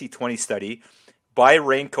 2020 study by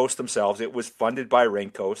Raincoast themselves. It was funded by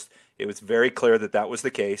Raincoast. It was very clear that that was the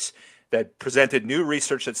case, that presented new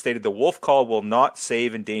research that stated the wolf call will not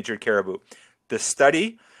save endangered caribou. The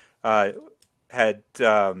study had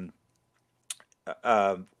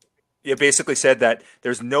it basically said that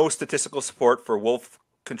there's no statistical support for wolf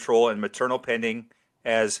control and maternal pending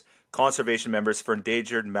as conservation members for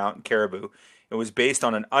endangered mountain caribou. It was based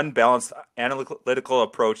on an unbalanced analytical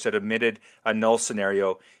approach that omitted a null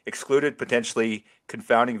scenario, excluded potentially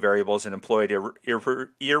confounding variables, and employed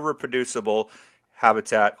irreproducible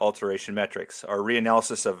habitat alteration metrics. Our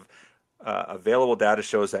reanalysis of available data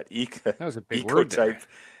shows that that was a big word there.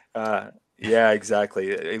 Yeah,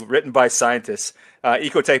 exactly. Written by scientists,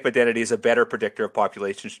 ecotype identity is a better predictor of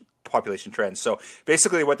population trends. So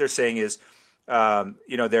basically, what they're saying is,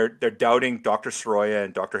 they're doubting Dr. Soroya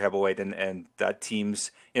and Dr. Heppelwhite and that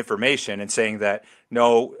team's information and saying that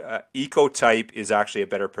no, ecotype is actually a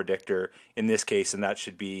better predictor in this case, and that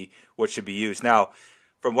should be what should be used. Now,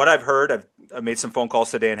 from what I've heard, I've made some phone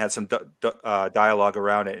calls today and had some dialogue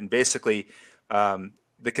around it, and basically,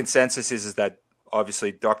 the consensus is that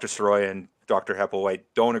obviously Dr. Soroya and Dr. Heppelwhite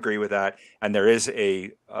don't agree with that, and there is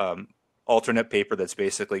a alternate paper that's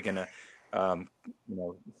basically going to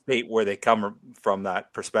state where they come from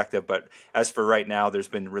that perspective. But as for right now, there's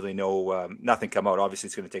been really nothing come out. Obviously,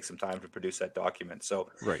 it's going to take some time to produce that document.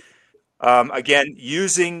 So, right. Again,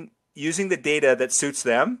 using the data that suits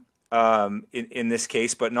them in this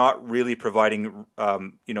case, but not really providing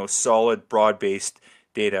solid, broad-based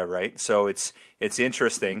data, right? So it's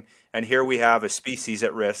interesting. And here we have a species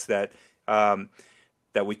at risk that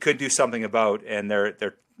we could do something about, and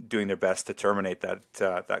they're doing their best to terminate that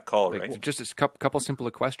call, right? Just a couple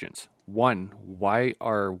simpler questions. One, why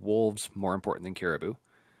are wolves more important than caribou?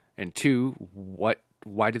 And two,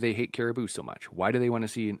 why do they hate caribou so much? Why do they want to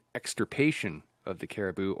see an extirpation of the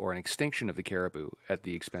caribou or an extinction of the caribou at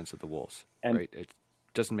the expense of the wolves? And right? It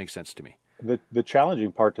doesn't make sense to me. The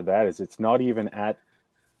challenging part to that is it's not even at,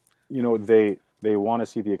 they want to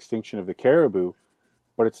see the extinction of the caribou,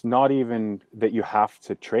 but it's not even that you have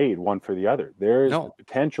to trade one for the other. There is the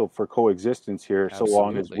potential for coexistence here. Absolutely. So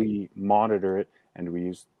long as we monitor it and we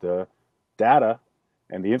use the data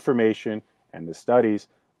and the information and the studies,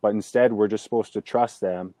 but instead we're just supposed to trust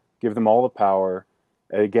them, give them all the power.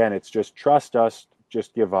 And again, it's just trust us,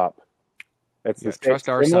 just give up. It's trust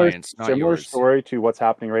our science, not similar yours. Story to what's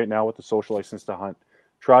happening right now with the social license to hunt.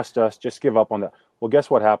 Trust us, just give up on that. Well,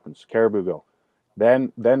 guess what happens? Caribou go.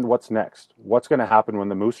 Then what's next? What's going to happen when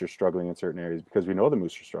the moose are struggling in certain areas? Because we know the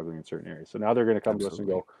moose are struggling in certain areas. So now they're going to come to us and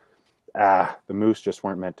go, the moose just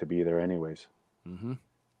weren't meant to be there anyways. Mm-hmm.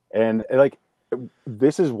 And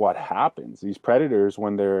this is what happens. These predators,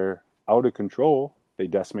 when they're out of control, they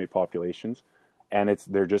decimate populations, and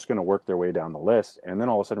they're just going to work their way down the list. And then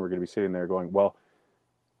all of a sudden, we're going to be sitting there going, "Well,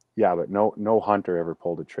 yeah, but no hunter ever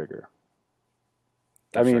pulled a trigger."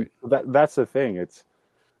 I That's mean, right. that's the thing. It's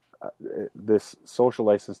this social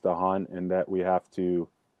license to hunt, and that we have to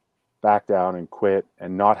back down and quit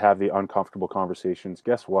and not have the uncomfortable conversations.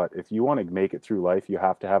 Guess what? If you want to make it through life, you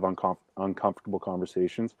have to have uncomfortable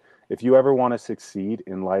conversations. If you ever want to succeed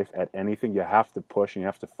in life at anything, you have to push and you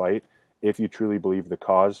have to fight if you truly believe the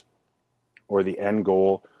cause or the end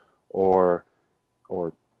goal or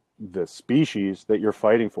or the species that you're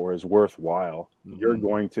fighting for is worthwhile. You're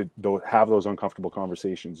going to have those uncomfortable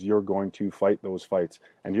conversations. You're going to fight those fights,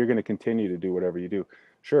 and you're going to continue to do whatever you do.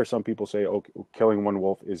 Sure, some people say, "Oh, killing one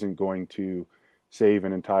wolf isn't going to save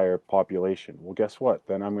an entire population." Well, guess what?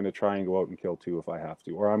 Then I'm going to try and go out and kill two if I have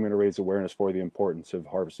to, or I'm going to raise awareness for the importance of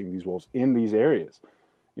harvesting these wolves in these areas.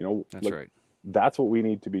 That's Like right. that's what we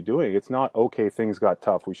need to be doing. It's not, okay, things got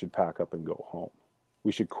tough, we should pack up and go home.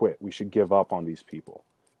 We should quit. We should give up on these people.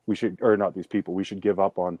 We should, or not these people, we should give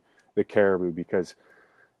up on the caribou, because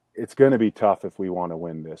it's going to be tough if we want to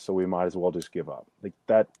win this. So we might as well just give up. Like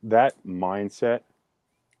that mindset,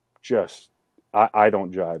 just I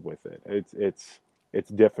don't jive with it. It's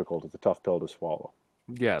difficult. It's a tough pill to swallow.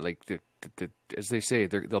 Yeah, like as they say,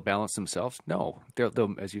 they'll balance themselves. No,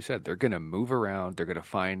 they'll, as you said, they're going to move around. They're going to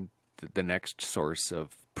find the next source of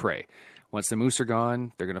prey. Once the moose are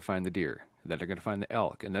gone, they're going to find the deer. Then they're going to find the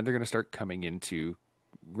elk, and then they're going to start coming into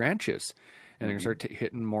ranches, and they're going to start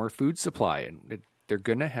hitting more food supply, and they're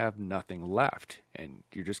going to have nothing left, and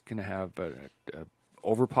you're just going to have a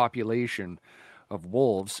overpopulation of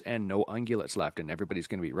wolves and no ungulates left, and everybody's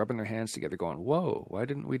going to be rubbing their hands together, going, "Whoa, why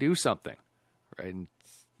didn't we do something?" Right? And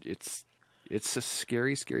it's a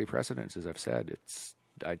scary, scary precedence, as I've said.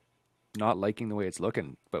 I not liking the way it's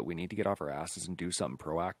looking, but we need to get off our asses and do something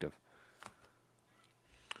proactive.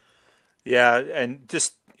 Yeah, and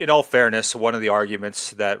just in all fairness, one of the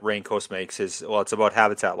arguments that Raincoast makes is, well, it's about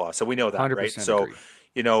habitat loss. So we know that, right? 100% So, agree.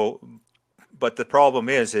 you know, but the problem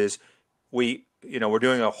is we're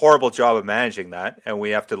doing a horrible job of managing that, and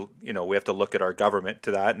we have to look at our government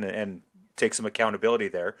to that and take some accountability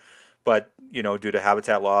there. But due to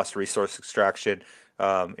habitat loss, resource extraction,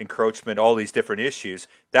 encroachment, all these different issues,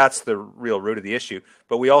 that's the real root of the issue.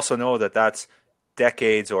 But we also know that that's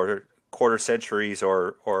decades or quarter centuries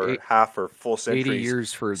or Eight, half or full 80 centuries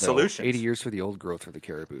years for the 80 solutions. years for the old growth for the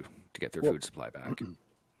caribou to get their Well, food supply back.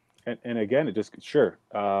 and again, it just, sure,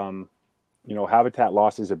 habitat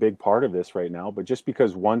loss is a big part of this right now. But just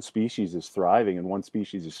because one species is thriving and one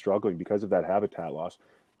species is struggling because of that habitat loss,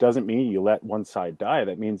 doesn't mean you let one side die.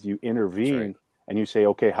 That means you That's right. intervene and you say,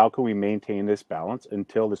 okay, how can we maintain this balance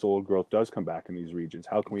until this old growth does come back in these regions?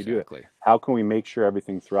 How can we do it? Exactly. How can we make sure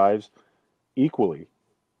everything thrives equally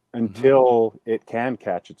Hmm. until it can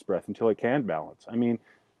catch its breath, until it can balance? I mean,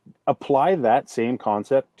 apply that same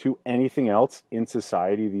concept to anything else in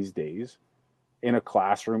society these days, in a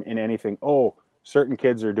classroom, in anything. Oh, certain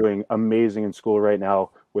kids are doing amazing in school right now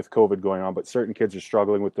with COVID going on, but certain kids are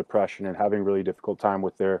struggling with depression and having really difficult time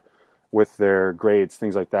with their grades,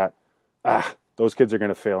 things like that. Those kids are going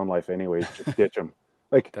to fail in life anyways. Just ditch them.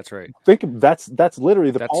 Like, That's right. think that's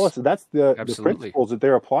literally the That's policy. That's the absolutely. principles that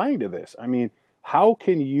they're applying to this. I mean, how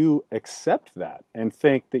can you accept that and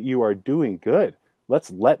think that you are doing good? Let's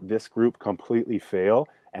let this group completely fail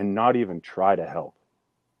and not even try to help.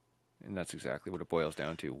 And that's exactly what it boils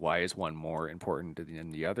down to. Why is one more important than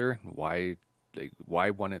the other? Why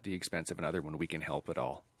one at the expense of another when we can help it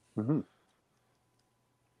all? Mm-hmm.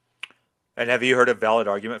 And have you heard a valid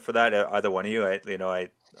argument for that? Either one of you?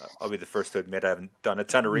 I'll be the first to admit I haven't done a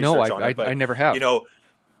ton of No, research on it, I but never you have. know,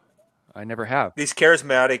 I never have. these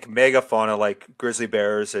charismatic megafauna like grizzly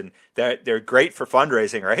bears, and they're great for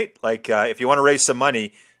fundraising, right? Like if you want to raise some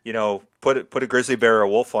money, put a grizzly bear or a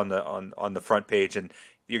wolf on the front page, and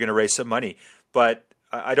you're going to raise some money. But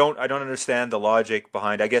I don't understand the logic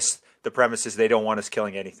behind. I guess the premise is they don't want us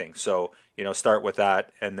killing anything, so start with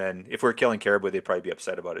that, and then if we're killing caribou, they'd probably be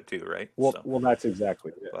upset about it too, right? So, Well, that's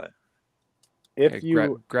exactly it. but Yeah, If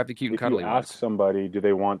you grab the cute and if you cuddly ask ones. somebody, do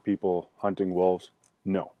they want people hunting wolves?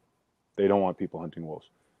 No, they don't want people hunting wolves.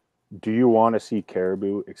 Do you want to see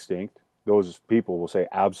caribou extinct? Those people will say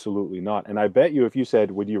absolutely not. And I bet you, if you said,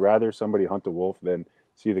 would you rather somebody hunt a wolf than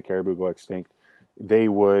see the caribou go extinct? They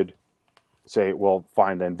would say, well,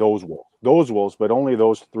 fine, then those wolves, but only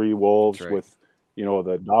those three That's wolves right. with,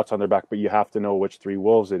 the dots on their back. But you have to know which three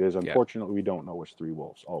wolves it is. Yeah. Unfortunately, we don't know which three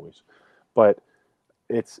wolves always. But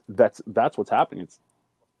that's what's happening. It's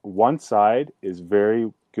one side is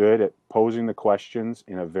very good at posing the questions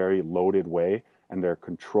in a very loaded way, and they're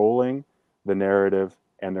controlling the narrative,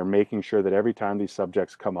 and they're making sure that every time these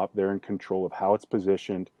subjects come up, they're in control of how it's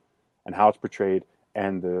positioned and how it's portrayed,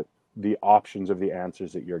 and the options of the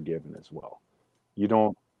answers that you're given as well. You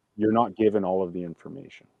don't you're not given all of the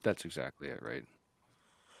information. That's exactly it, right?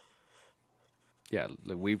 Yeah,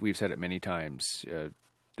 we've said it many times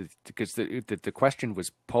because the question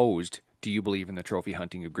was posed: do you believe in the trophy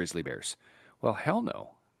hunting of grizzly bears? Well, hell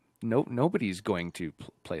no. No, nobody's going to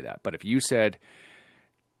play that. But if you said,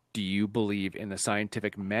 do you believe in the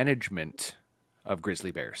scientific management of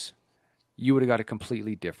grizzly bears? You would have got a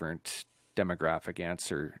completely different demographic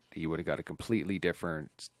answer. You would have got a completely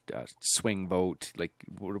different swing vote, like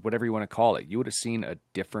whatever you want to call it. You would have seen a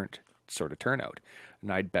different sort of turnout.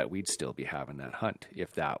 And I'd bet we'd still be having that hunt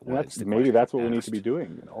if that was the maybe that's what asked. we need to be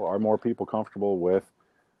doing. Are more people comfortable with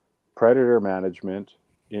predator management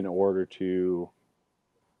in order to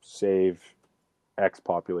save X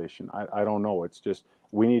population? I don't know. It's just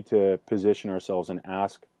we need to position ourselves and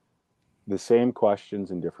ask the same questions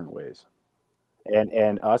in different ways.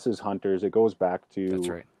 And us as hunters, it goes back That's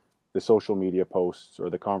to right. the social media posts or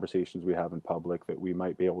the conversations we have in public that we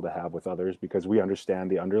might be able to have with others because we understand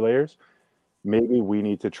the underlayers. Maybe we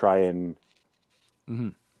need to try and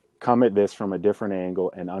come at this from a different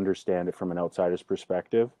angle and understand it from an outsider's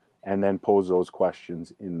perspective, and then pose those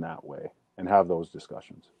questions in that way and have those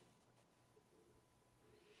discussions.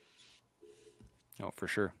 Oh, for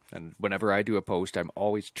sure. And whenever I do a post, I'm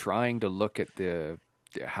always trying to look at the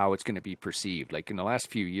how it's going to be perceived. Like in the last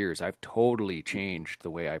few years, I've totally changed the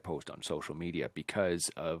way I post on social media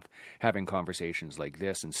because of having conversations like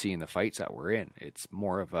this and seeing the fights that we're in. It's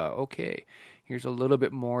more of a, okay, here's a little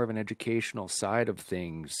bit more of an educational side of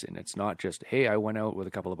things. And it's not just, hey, I went out with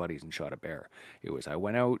a couple of buddies and shot a bear. It was, I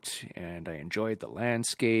went out and I enjoyed the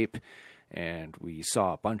landscape and we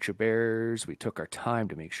saw a bunch of bears. We took our time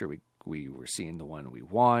to make sure we were seeing the one we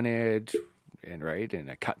wanted. And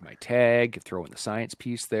I cut my tag, throw in the science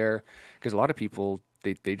piece there, because a lot of people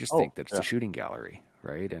they just think that it's a shooting gallery,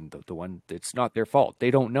 right? And the one, it's not their fault.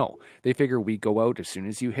 They don't know. They figure we go out as soon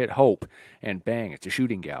as you hit Hope, and bang, it's a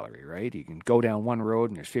shooting gallery, right? You can go down one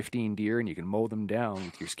road and there's 15 deer, and you can mow them down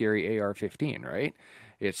with your scary AR-15, right?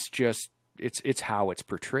 It's just it's how it's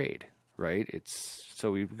portrayed, right? It's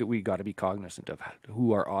so we got to be cognizant of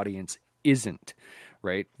who our audience isn't.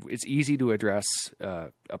 Right? It's easy to address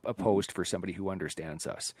a post for somebody who understands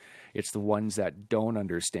us. It's the ones that don't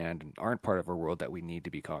understand and aren't part of our world that we need to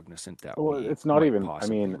be cognizant that it's not even,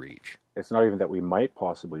 possibly reach. It's not even that we might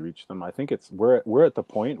possibly reach them. I think we're at the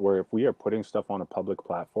point where if we are putting stuff on a public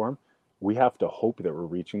platform, we have to hope that we're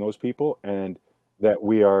reaching those people and that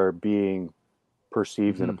we are being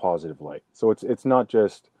perceived in a positive light. So it's not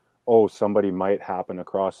just, oh, somebody might happen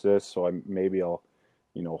across this, so maybe I'll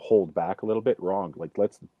hold back a little bit. Wrong. Like,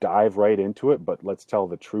 let's dive right into it, but let's tell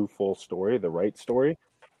the true full story, the right story,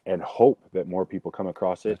 and hope that more people come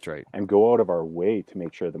across it. That's right. And go out of our way to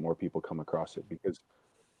make sure that more people come across it, because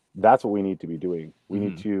that's what we need to be doing. We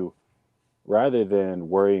need to, rather than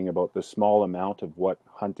worrying about the small amount of what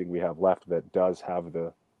hunting we have left that does have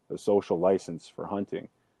the social license for hunting,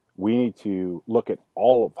 we need to look at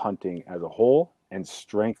all of hunting as a whole and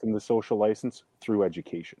strengthen the social license through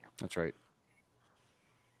education. That's right.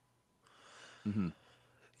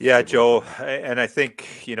 Yeah, Joe, and I think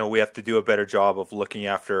we have to do a better job of looking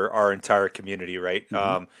after our entire community, right?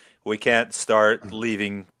 We can't start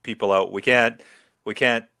leaving people out. We can't.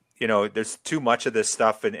 There's too much of this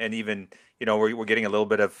stuff, and even we're getting a little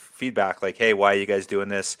bit of feedback like, hey, why are you guys doing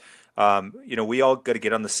this? We all got to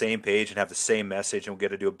get on the same page and have the same message, and we got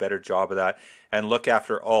to do a better job of that and look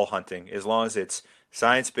after all hunting as long as it's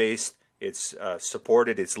science based, it's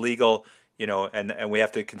supported, it's legal. And we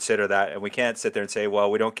have to consider that. And we can't sit there and say, well,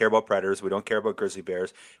 we don't care about predators. We don't care about grizzly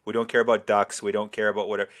bears. We don't care about ducks. We don't care about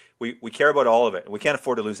whatever. We care about all of it. We can't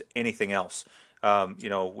afford to lose anything else.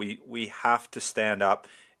 We have to stand up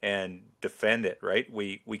and defend it, right?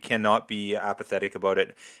 We cannot be apathetic about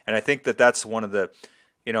it. And I think that's one of the,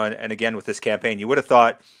 and again, with this campaign, you would have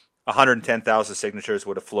thought 110,000 signatures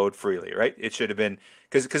would have flowed freely, right? It should have been,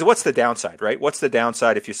 because what's the downside, right? What's the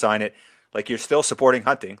downside if you sign it? Like, you're still supporting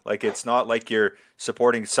hunting. Like, it's not like you're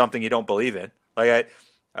supporting something you don't believe in. Like,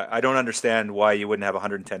 I don't understand why you wouldn't have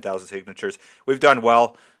 110,000 signatures. We've done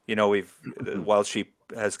well. The Wild Sheep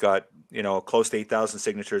has got, close to 8,000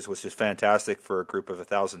 signatures, which is fantastic for a group of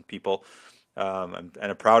 1,000 people. And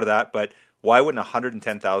I'm proud of that. But why wouldn't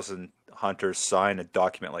 110,000 hunters sign a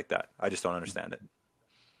document like that? I just don't understand it.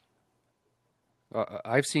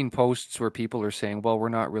 I've seen posts where people are saying, well, we're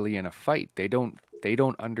not really in a fight. They don't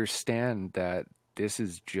understand that this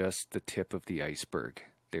is just the tip of the iceberg.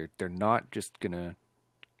 They're not just gonna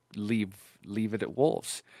leave it at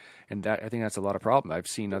wolves, and that I think that's a lot of problem. I've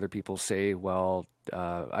seen other people say, well,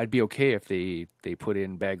 I'd be okay if they put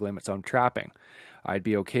in bag limits on trapping. I'd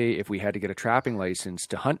be okay if we had to get a trapping license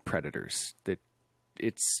to hunt predators. That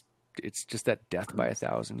it's just that death by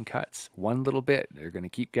 1,000 cuts. One little bit, they're going to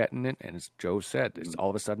keep getting it, and as Joe said, all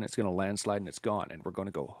of a sudden it's going to landslide and it's gone, and we're going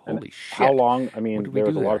to go, holy shit! How long? I What mean, did we there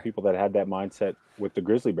was do a lot there? of people that had that mindset with the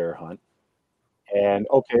grizzly bear hunt, and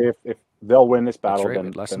okay, if they'll win this That's battle, right,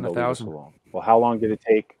 with less then than they'll leave us 1,000. alone. Well, how long did it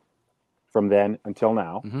take from then until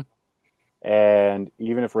now? Mm-hmm. And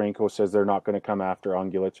even if Rainco says they're not going to come after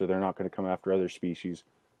ungulates or they're not going to come after other species,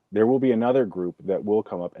 there will be another group that will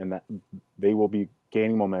come up, and that they will be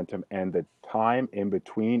gaining momentum, and the time in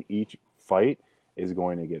between each fight is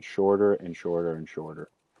going to get shorter and shorter and shorter.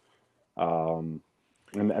 And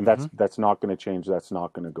Mm-hmm. that's not going to change. That's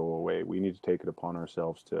not going to go away. We need to take it upon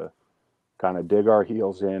ourselves to kind of dig our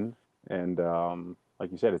heels in. And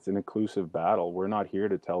like you said, it's an inclusive battle. We're not here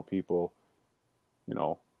to tell people, you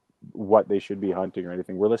know, what they should be hunting or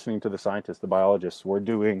anything. We're listening to the scientists, the biologists. We're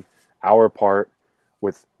doing our part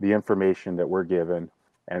with the information that we're given,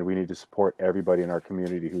 and we need to support everybody in our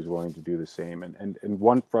community who's willing to do the same. And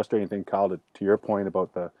one frustrating thing, Kyle, to your point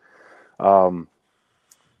about the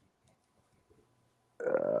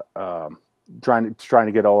trying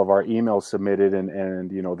to get all of our emails submitted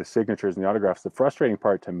and you know, the signatures and the autographs. The frustrating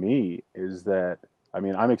part to me is that, I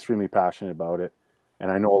mean, I'm extremely passionate about it, and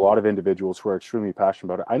I know a lot of individuals who are extremely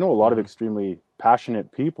passionate about it. I know a lot of Mm-hmm. extremely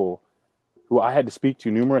passionate people who I had to speak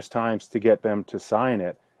to numerous times to get them to sign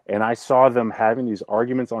it. And I saw them having these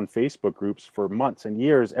arguments on Facebook groups for months and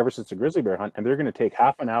years, ever since the grizzly bear hunt. And they're going to take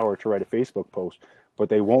half an hour to write a Facebook post, but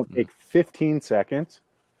they won't take 15 seconds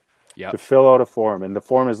Yep. to fill out a form. And the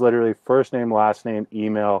form is literally first name, last name,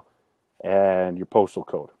 email, and your postal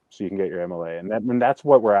code, so you can get your MLA. And that's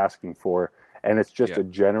what we're asking for. And it's just a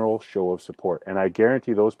general show of support. And I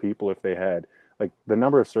guarantee those people, if they had, like, the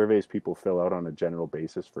number of surveys people fill out on a general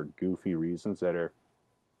basis for goofy reasons that are,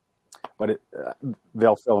 but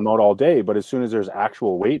they'll fill them out all day. But as soon as there's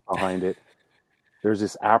actual weight behind it, there's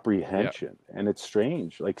this apprehension, and it's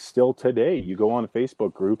strange. Like, still today, you go on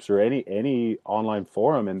Facebook groups or any online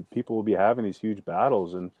forum, and people will be having these huge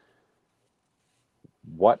battles. And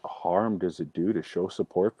what harm does it do to show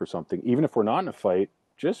support for something? Even if we're not in a fight,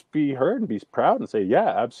 just be heard and be proud and say, yeah,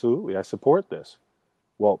 absolutely, I support this.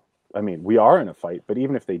 Well, I mean, we are in a fight, but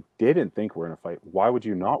even if they didn't think we're in a fight, why would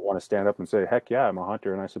you not want to stand up and say, heck yeah, I'm a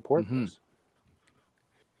hunter and I support Mm-hmm. this?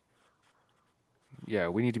 Yeah,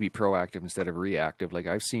 we need to be proactive instead of reactive. Like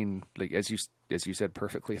I've seen, like as you said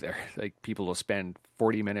perfectly there, like people will spend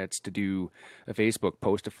 40 minutes to do a Facebook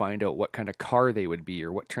post to find out what kind of car they would be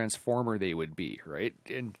or what transformer they would be, right?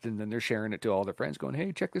 And then they're sharing it to all their friends going,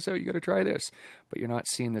 "Hey, check this out, you got to try this." But you're not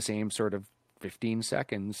seeing the same sort of 15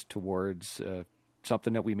 seconds towards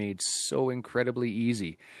something that we made so incredibly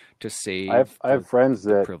easy to save. I have friends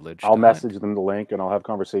the that privilege I'll to message hunt. them the link and I'll have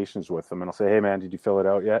conversations with them and I'll say, hey man, did you fill it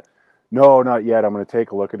out yet? No, not yet. I'm going to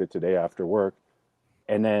take a look at it today after work.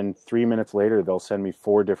 And then 3 minutes later, they'll send me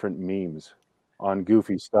 4 different memes on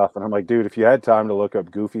goofy stuff. And I'm like, dude, if you had time to look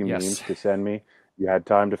up goofy Yes. memes to send me, you had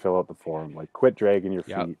time to fill out the form. Like, quit dragging your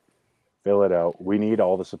Yep. feet, fill it out. We need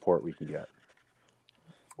all the support we can get.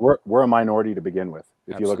 We're a minority to begin with.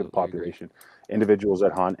 If you look at the Absolutely agree. population, individuals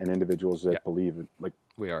that hunt and individuals that Yeah. believe in, like,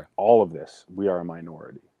 We are. all of this, we are a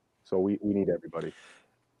minority. So we need everybody.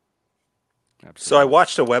 Absolutely. So I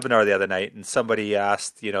watched a webinar the other night, and somebody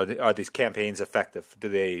asked, you know, are these campaigns effective? Do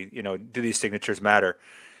they, you know, do these signatures matter?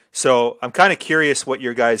 So I'm kind of curious what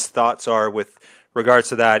your guys' thoughts are with regards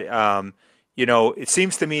to that. You know, it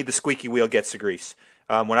seems to me the squeaky wheel gets the grease.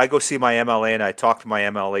 When I go see my MLA and I talk to my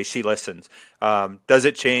MLA, she listens. Does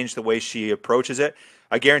it change the way she approaches it?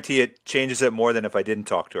 I guarantee it changes it more than if I didn't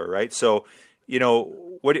talk to her, right? So, you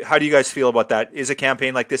know, how do you guys feel about that? Is a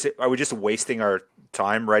campaign like this, are we just wasting our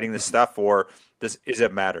time writing this stuff, or does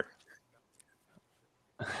it matter?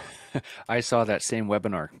 I saw that same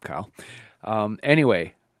webinar, Kyle.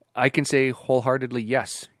 Anyway, I can say wholeheartedly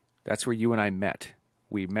yes. That's where you and I met.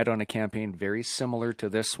 We met on a campaign very similar to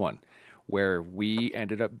this one, where we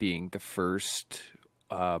ended up being the first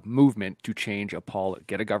movement to change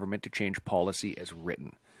get a government to change policy as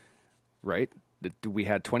written. Right? We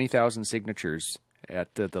had 20,000 signatures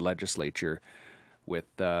at the legislature with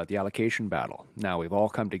the allocation battle. Now we've all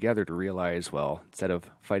come together to realize, well, instead of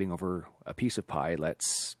fighting over a piece of pie,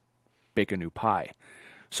 let's bake a new pie.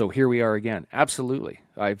 So here we are again. Absolutely.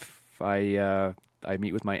 I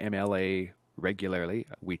meet with my MLA regularly.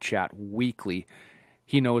 We chat weekly.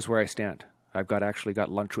 He knows where I stand. Actually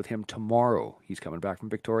got lunch with him tomorrow. He's coming back from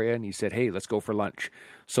Victoria, and he said, "Hey, let's go for lunch."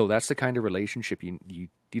 So that's the kind of relationship you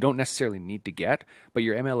don't necessarily need to get, but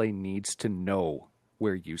your MLA needs to know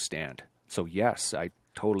where you stand. So yes, I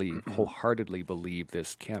totally wholeheartedly believe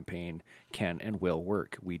this campaign can and will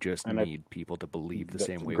work. We just need people to believe the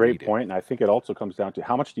same way we do. Great point, and I think it also comes down to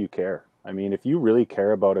how much do you care? I mean, if you really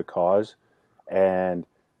care about a cause, and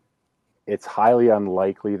it's highly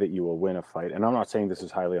unlikely that you will win a fight, and I'm not saying this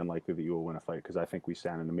is highly unlikely that you will win a fight, because I think we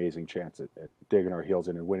stand an amazing chance at digging our heels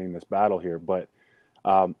in and winning this battle here, but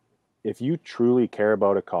if you truly care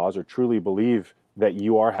about a cause or truly believe that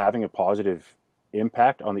you are having a positive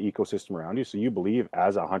impact on the ecosystem around you, so you believe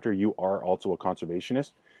as a hunter you are also a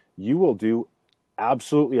conservationist, you will do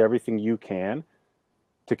absolutely everything you can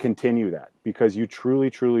to continue that, because you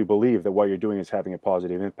truly believe that what you're doing is having a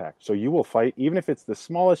positive impact. So you will fight, even if it's the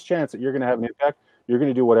smallest chance that you're going to have an impact, you're going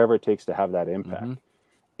to do whatever it takes to have that impact.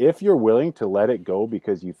 If you're willing to let it go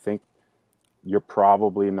because you think you're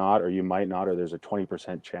probably not, or you might not, or there's a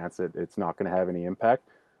 20% chance that it's not going to have any impact,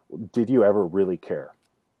 did you ever really care?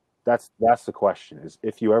 That's the question, is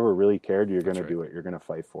if you ever really cared, you're going to do it. You're going to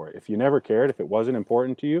fight for it. If you never cared, if it wasn't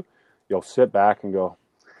important to you, you'll sit back and go,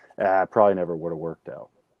 it probably never would have worked out,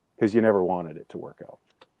 because you never wanted it to work out.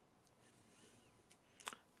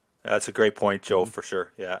 That's a great point, Joe, for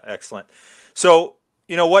sure. Yeah, excellent. So,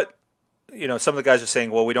 you know what? Some of the guys are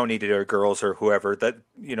saying, well, we don't need it, or girls or whoever, that,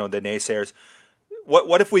 the naysayers.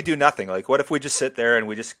 What if we do nothing? Like, what if we just sit there and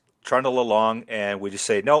we just trundle along and we just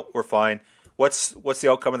say, no, we're fine. What's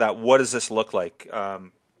the outcome of that? What does this look like?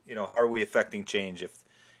 Are we affecting change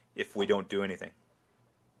if we don't do anything?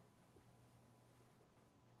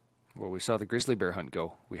 Well, we saw the grizzly bear hunt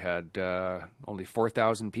go. We had only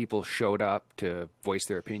 4,000 people showed up to voice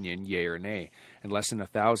their opinion, yay or nay, and less than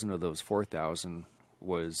 1,000 of those 4,000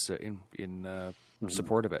 was in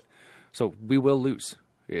support of it. So we will lose.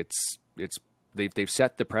 They've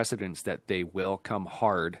set the precedence that they will come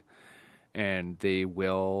hard, and they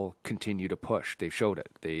will continue to push. They showed it.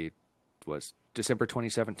 They was December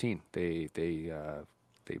 2017. They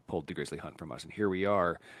pulled the grizzly hunt from us, and here we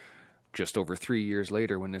are, just over 3 years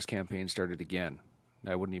later, when this campaign started again.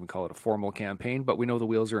 I wouldn't even call it a formal campaign, but we know the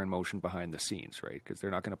wheels are in motion behind the scenes, right? Because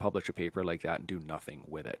they're not going to publish a paper like that and do nothing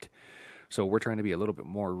with it. So we're trying to be a little bit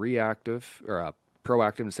more reactive, or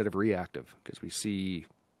proactive instead of reactive, because we see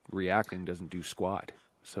reacting doesn't do squat.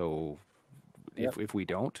 So if we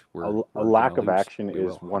don't, we're a lack of action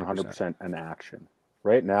is 100% an action.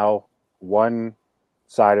 Right now, one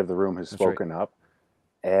side of the room has spoken up,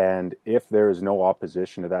 and if there is no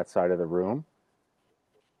opposition to that side of the room,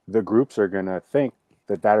 the groups are going to think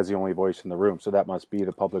that is the only voice in the room. So that must be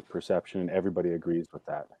the public perception, and everybody agrees with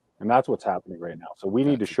that. And that's what's happening right now. So we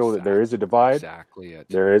need to show that there is a divide. Exactly it.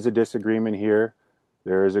 There is a disagreement here.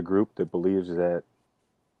 There is a group that believes that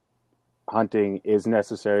hunting is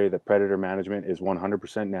necessary, that predator management is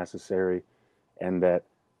 100% necessary, and that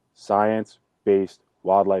science-based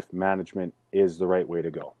wildlife management is the right way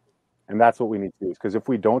to go. And that's what we need to do. Because if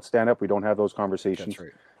we don't stand up, we don't have those conversations. That's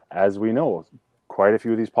right. As we know, quite a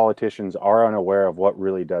few of these politicians are unaware of what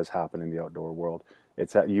really does happen in the outdoor world.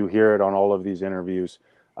 It's that you hear it on all of these interviews.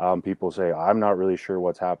 People say, I'm not really sure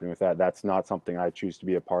what's happening with that. That's not something I choose to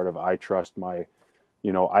be a part of. I trust I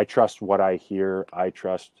trust what I hear. I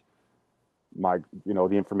trust the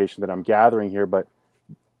information that I'm gathering here. But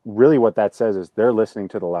really what that says is they're listening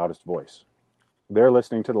to the loudest voice. They're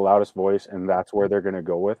listening to the loudest voice, and that's where they're going to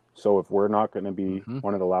go with. So if we're not going to be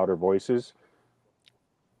one of the louder voices,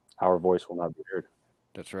 our voice will not be heard.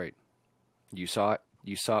 That's right. You saw it.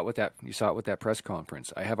 You saw it with that press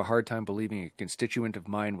conference. I have a hard time believing a constituent of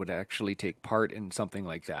mine would actually take part in something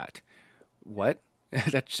like that. What?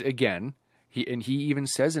 That's, again, he even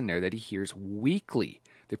says in there that he hears weekly.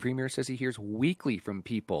 The premier says he hears weekly from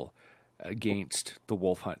people against the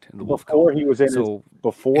wolf hunt and the wolf call. Before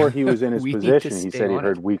he was in his position, he said he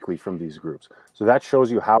heard weekly from these groups. So that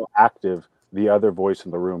shows you how active the other voice in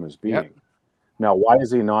the room is being. Yep. Now, why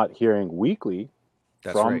is he not hearing weekly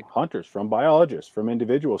from hunters, from biologists, from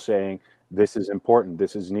individuals saying this is important,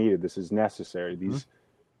 this is needed, this is necessary, these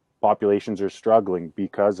populations are struggling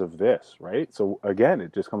because of this, right? So again,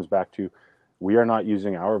 it just comes back to we are not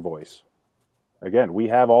using our voice. Again, we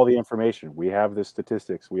have all the information, we have the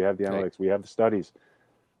statistics, we have the analytics, we have the studies,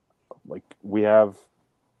 like we have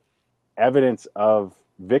evidence of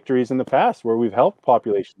victories in the past where we've helped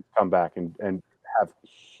populations come back and have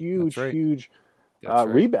huge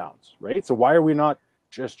rebounds, right? So why are we not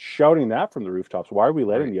just shouting that from the rooftops? Why are we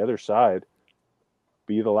letting the other side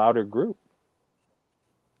be the louder group?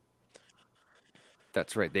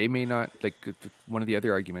 That's right. They may not like one of the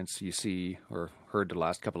other arguments you see or heard the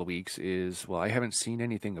last couple of weeks is, well, I haven't seen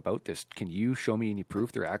anything about this. Can you show me any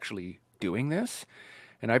proof they're actually doing this?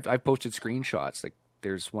 And I've posted screenshots. Like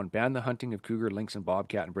there's one, ban the hunting of cougar, lynx, and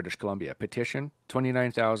bobcat in British Columbia. Petition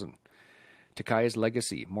 29,000. Takaya's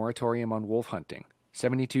legacy moratorium on wolf hunting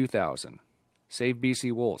 72,000. Save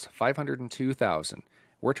BC wolves 502,000.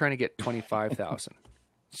 We're trying to get 25,000.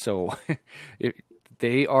 So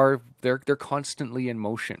they're constantly in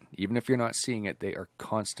motion. Even if you're not seeing it, they are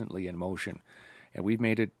constantly in motion. And we've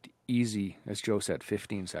made it easy, as Joe said,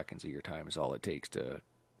 15 seconds of your time is all it takes to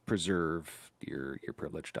preserve your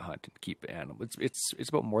privilege to hunt and keep animals. It's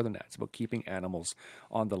about more than that. It's about keeping animals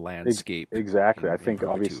on the landscape. Exactly. I think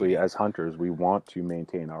obviously as hunters, we want to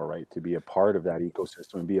maintain our right to be a part of that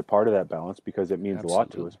ecosystem and be a part of that balance because it means a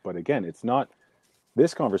lot to us. But again, it's not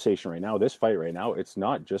this conversation right now, this fight right now, it's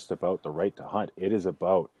not just about the right to hunt. It is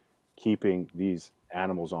about keeping these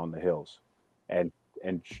animals on the hills and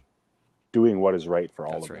doing what is right for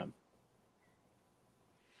all of them.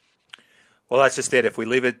 Well, that's just it. If we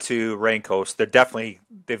leave it to Raincoast,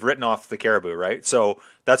 they've written off the caribou, right? So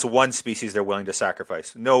that's one species they're willing to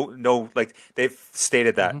sacrifice. No, like they've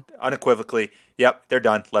stated that unequivocally. Yep, they're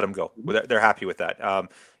done. Let them go. They're happy with that.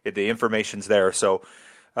 The information's there. So,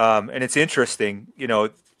 and it's interesting,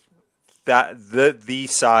 that the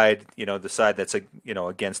side, the side that's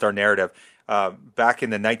against our narrative. Back in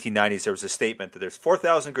the 1990s, there was a statement that there's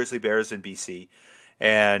 4,000 grizzly bears in BC,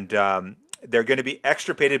 and they're going to be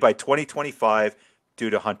extirpated by 2025 due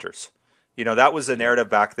to hunters. That was the narrative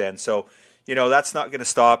back then. So, that's not going to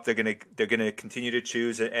stop. They're going to continue to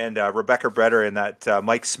choose. And Rebecca Breder in that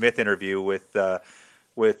Mike Smith interview with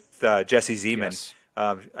Jesse Zeman, yes.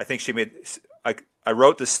 I think she made. I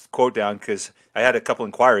wrote this quote down because I had a couple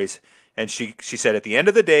inquiries, and she said, at the end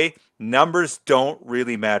of the day, numbers don't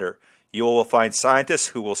really matter. You will find scientists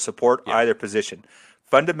who will support either position.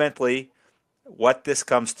 Fundamentally, what this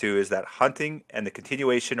comes to is that hunting and the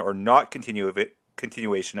continuation or not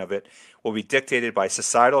continuation of it will be dictated by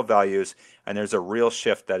societal values, and there's a real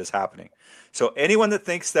shift that is happening. So anyone that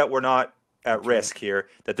thinks that we're not at risk here,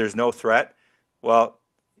 that there's no threat, well,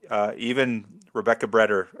 even Rebecca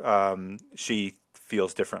Breder, she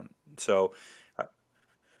feels different. So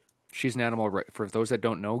she's an animal right. For those that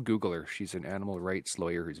don't know, Google her. She's an animal rights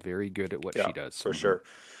lawyer who's very good at what she does. For sure.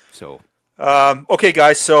 So. Okay,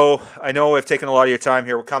 guys, so I know I've taken a lot of your time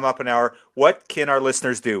here. We'll come up an hour. What can our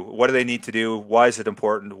listeners do? What do they need to do? Why is it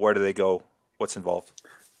important? Where do they go? What's involved?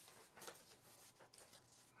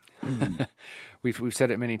 We've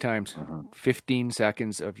said it many times. 15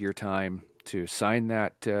 seconds of your time to sign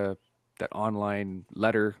that online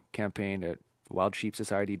letter campaign at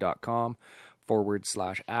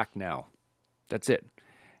wildsheepsociety.com/act now. That's it.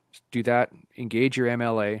 Just do that. Engage your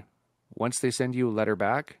MLA. Once they send you a letter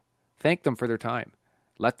back, thank them for their time.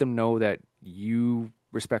 Let them know that you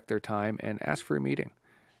respect their time and ask for a meeting.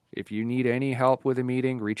 If you need any help with a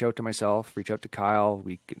meeting, reach out to myself, reach out to Kyle,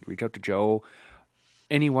 we can reach out to Joe.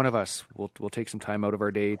 Any one of us will take some time out of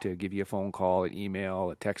our day to give you a phone call, an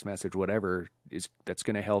email, a text message, whatever that's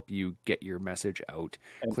going to help you get your message out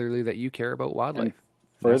clearly that you care about wildlife.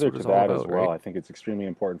 Further to that as well, right? I think it's extremely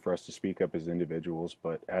important for us to speak up as individuals.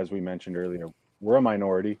 But as we mentioned earlier, we're a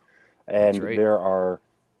minority, and there are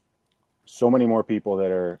so many more people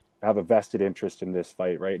that have a vested interest in this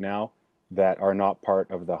fight right now that are not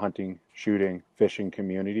part of the hunting, shooting, fishing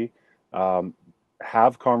community.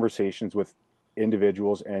 Have conversations with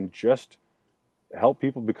individuals and just help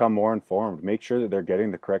people become more informed. Make sure that they're getting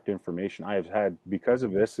the correct information. I have had, because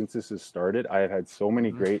of this, since this has started, I have had so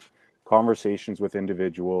many great conversations with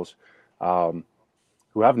individuals who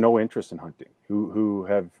have no interest in hunting, who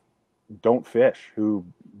don't fish, who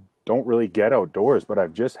don't really get outdoors, but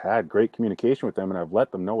I've just had great communication with them, and I've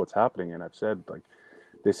let them know what's happening. And I've said, like,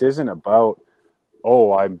 this isn't about,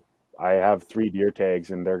 I have 3 deer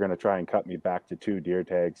tags and they're going to try and cut me back to 2 deer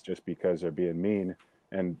tags just because they're being mean.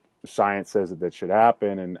 And science says that should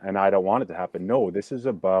happen, and I don't want it to happen. No, this is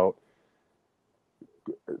about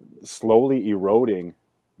slowly eroding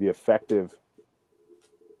the effective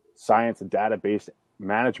science and data-based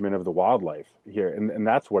management of the wildlife here, and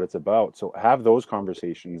that's what it's about. So have those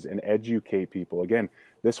conversations and educate people. Again,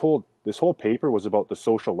 this whole paper was about the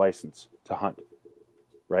social license to hunt,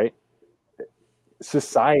 right?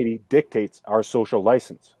 Society dictates our social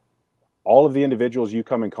license. All of the individuals you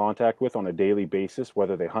come in contact with on a daily basis,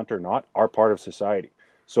 whether they hunt or not, are part of society.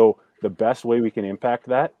 So the best way we can impact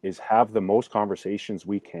that is have the most conversations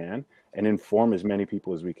we can and inform as many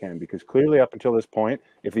people as we can, because clearly up until this point,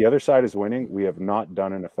 if the other side is winning, we have not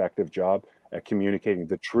done an effective job at communicating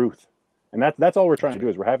the truth And that's all we're trying to do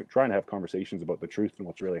is trying to have conversations about the truth and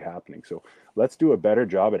what's really happening. So let's do a better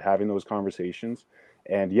job at having those conversations.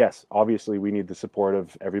 And yes, obviously we need the support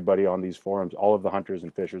of everybody on these forums, all of the hunters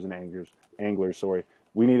and fishers and anglers, sorry.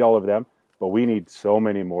 We need all of them, but we need so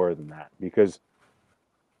many more than that, because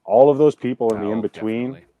all of those people in the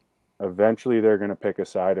in-between, definitely. eventually they're going to pick a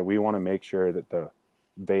side, and we want to make sure that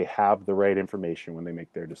they have the right information when they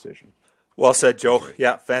make their decision. Well said, Joe.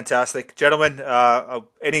 Yeah, fantastic. Gentlemen,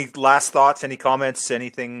 any last thoughts, any comments,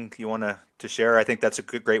 anything you want to share? I think that's a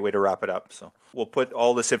great way to wrap it up. So we'll put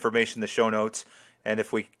all this information in the show notes. And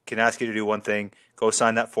if we can ask you to do one thing, go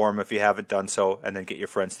sign that form if you haven't done so, and then get your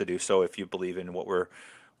friends to do so if you believe in what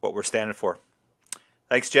we're standing for.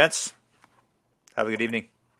 Thanks, gents. Have a good evening.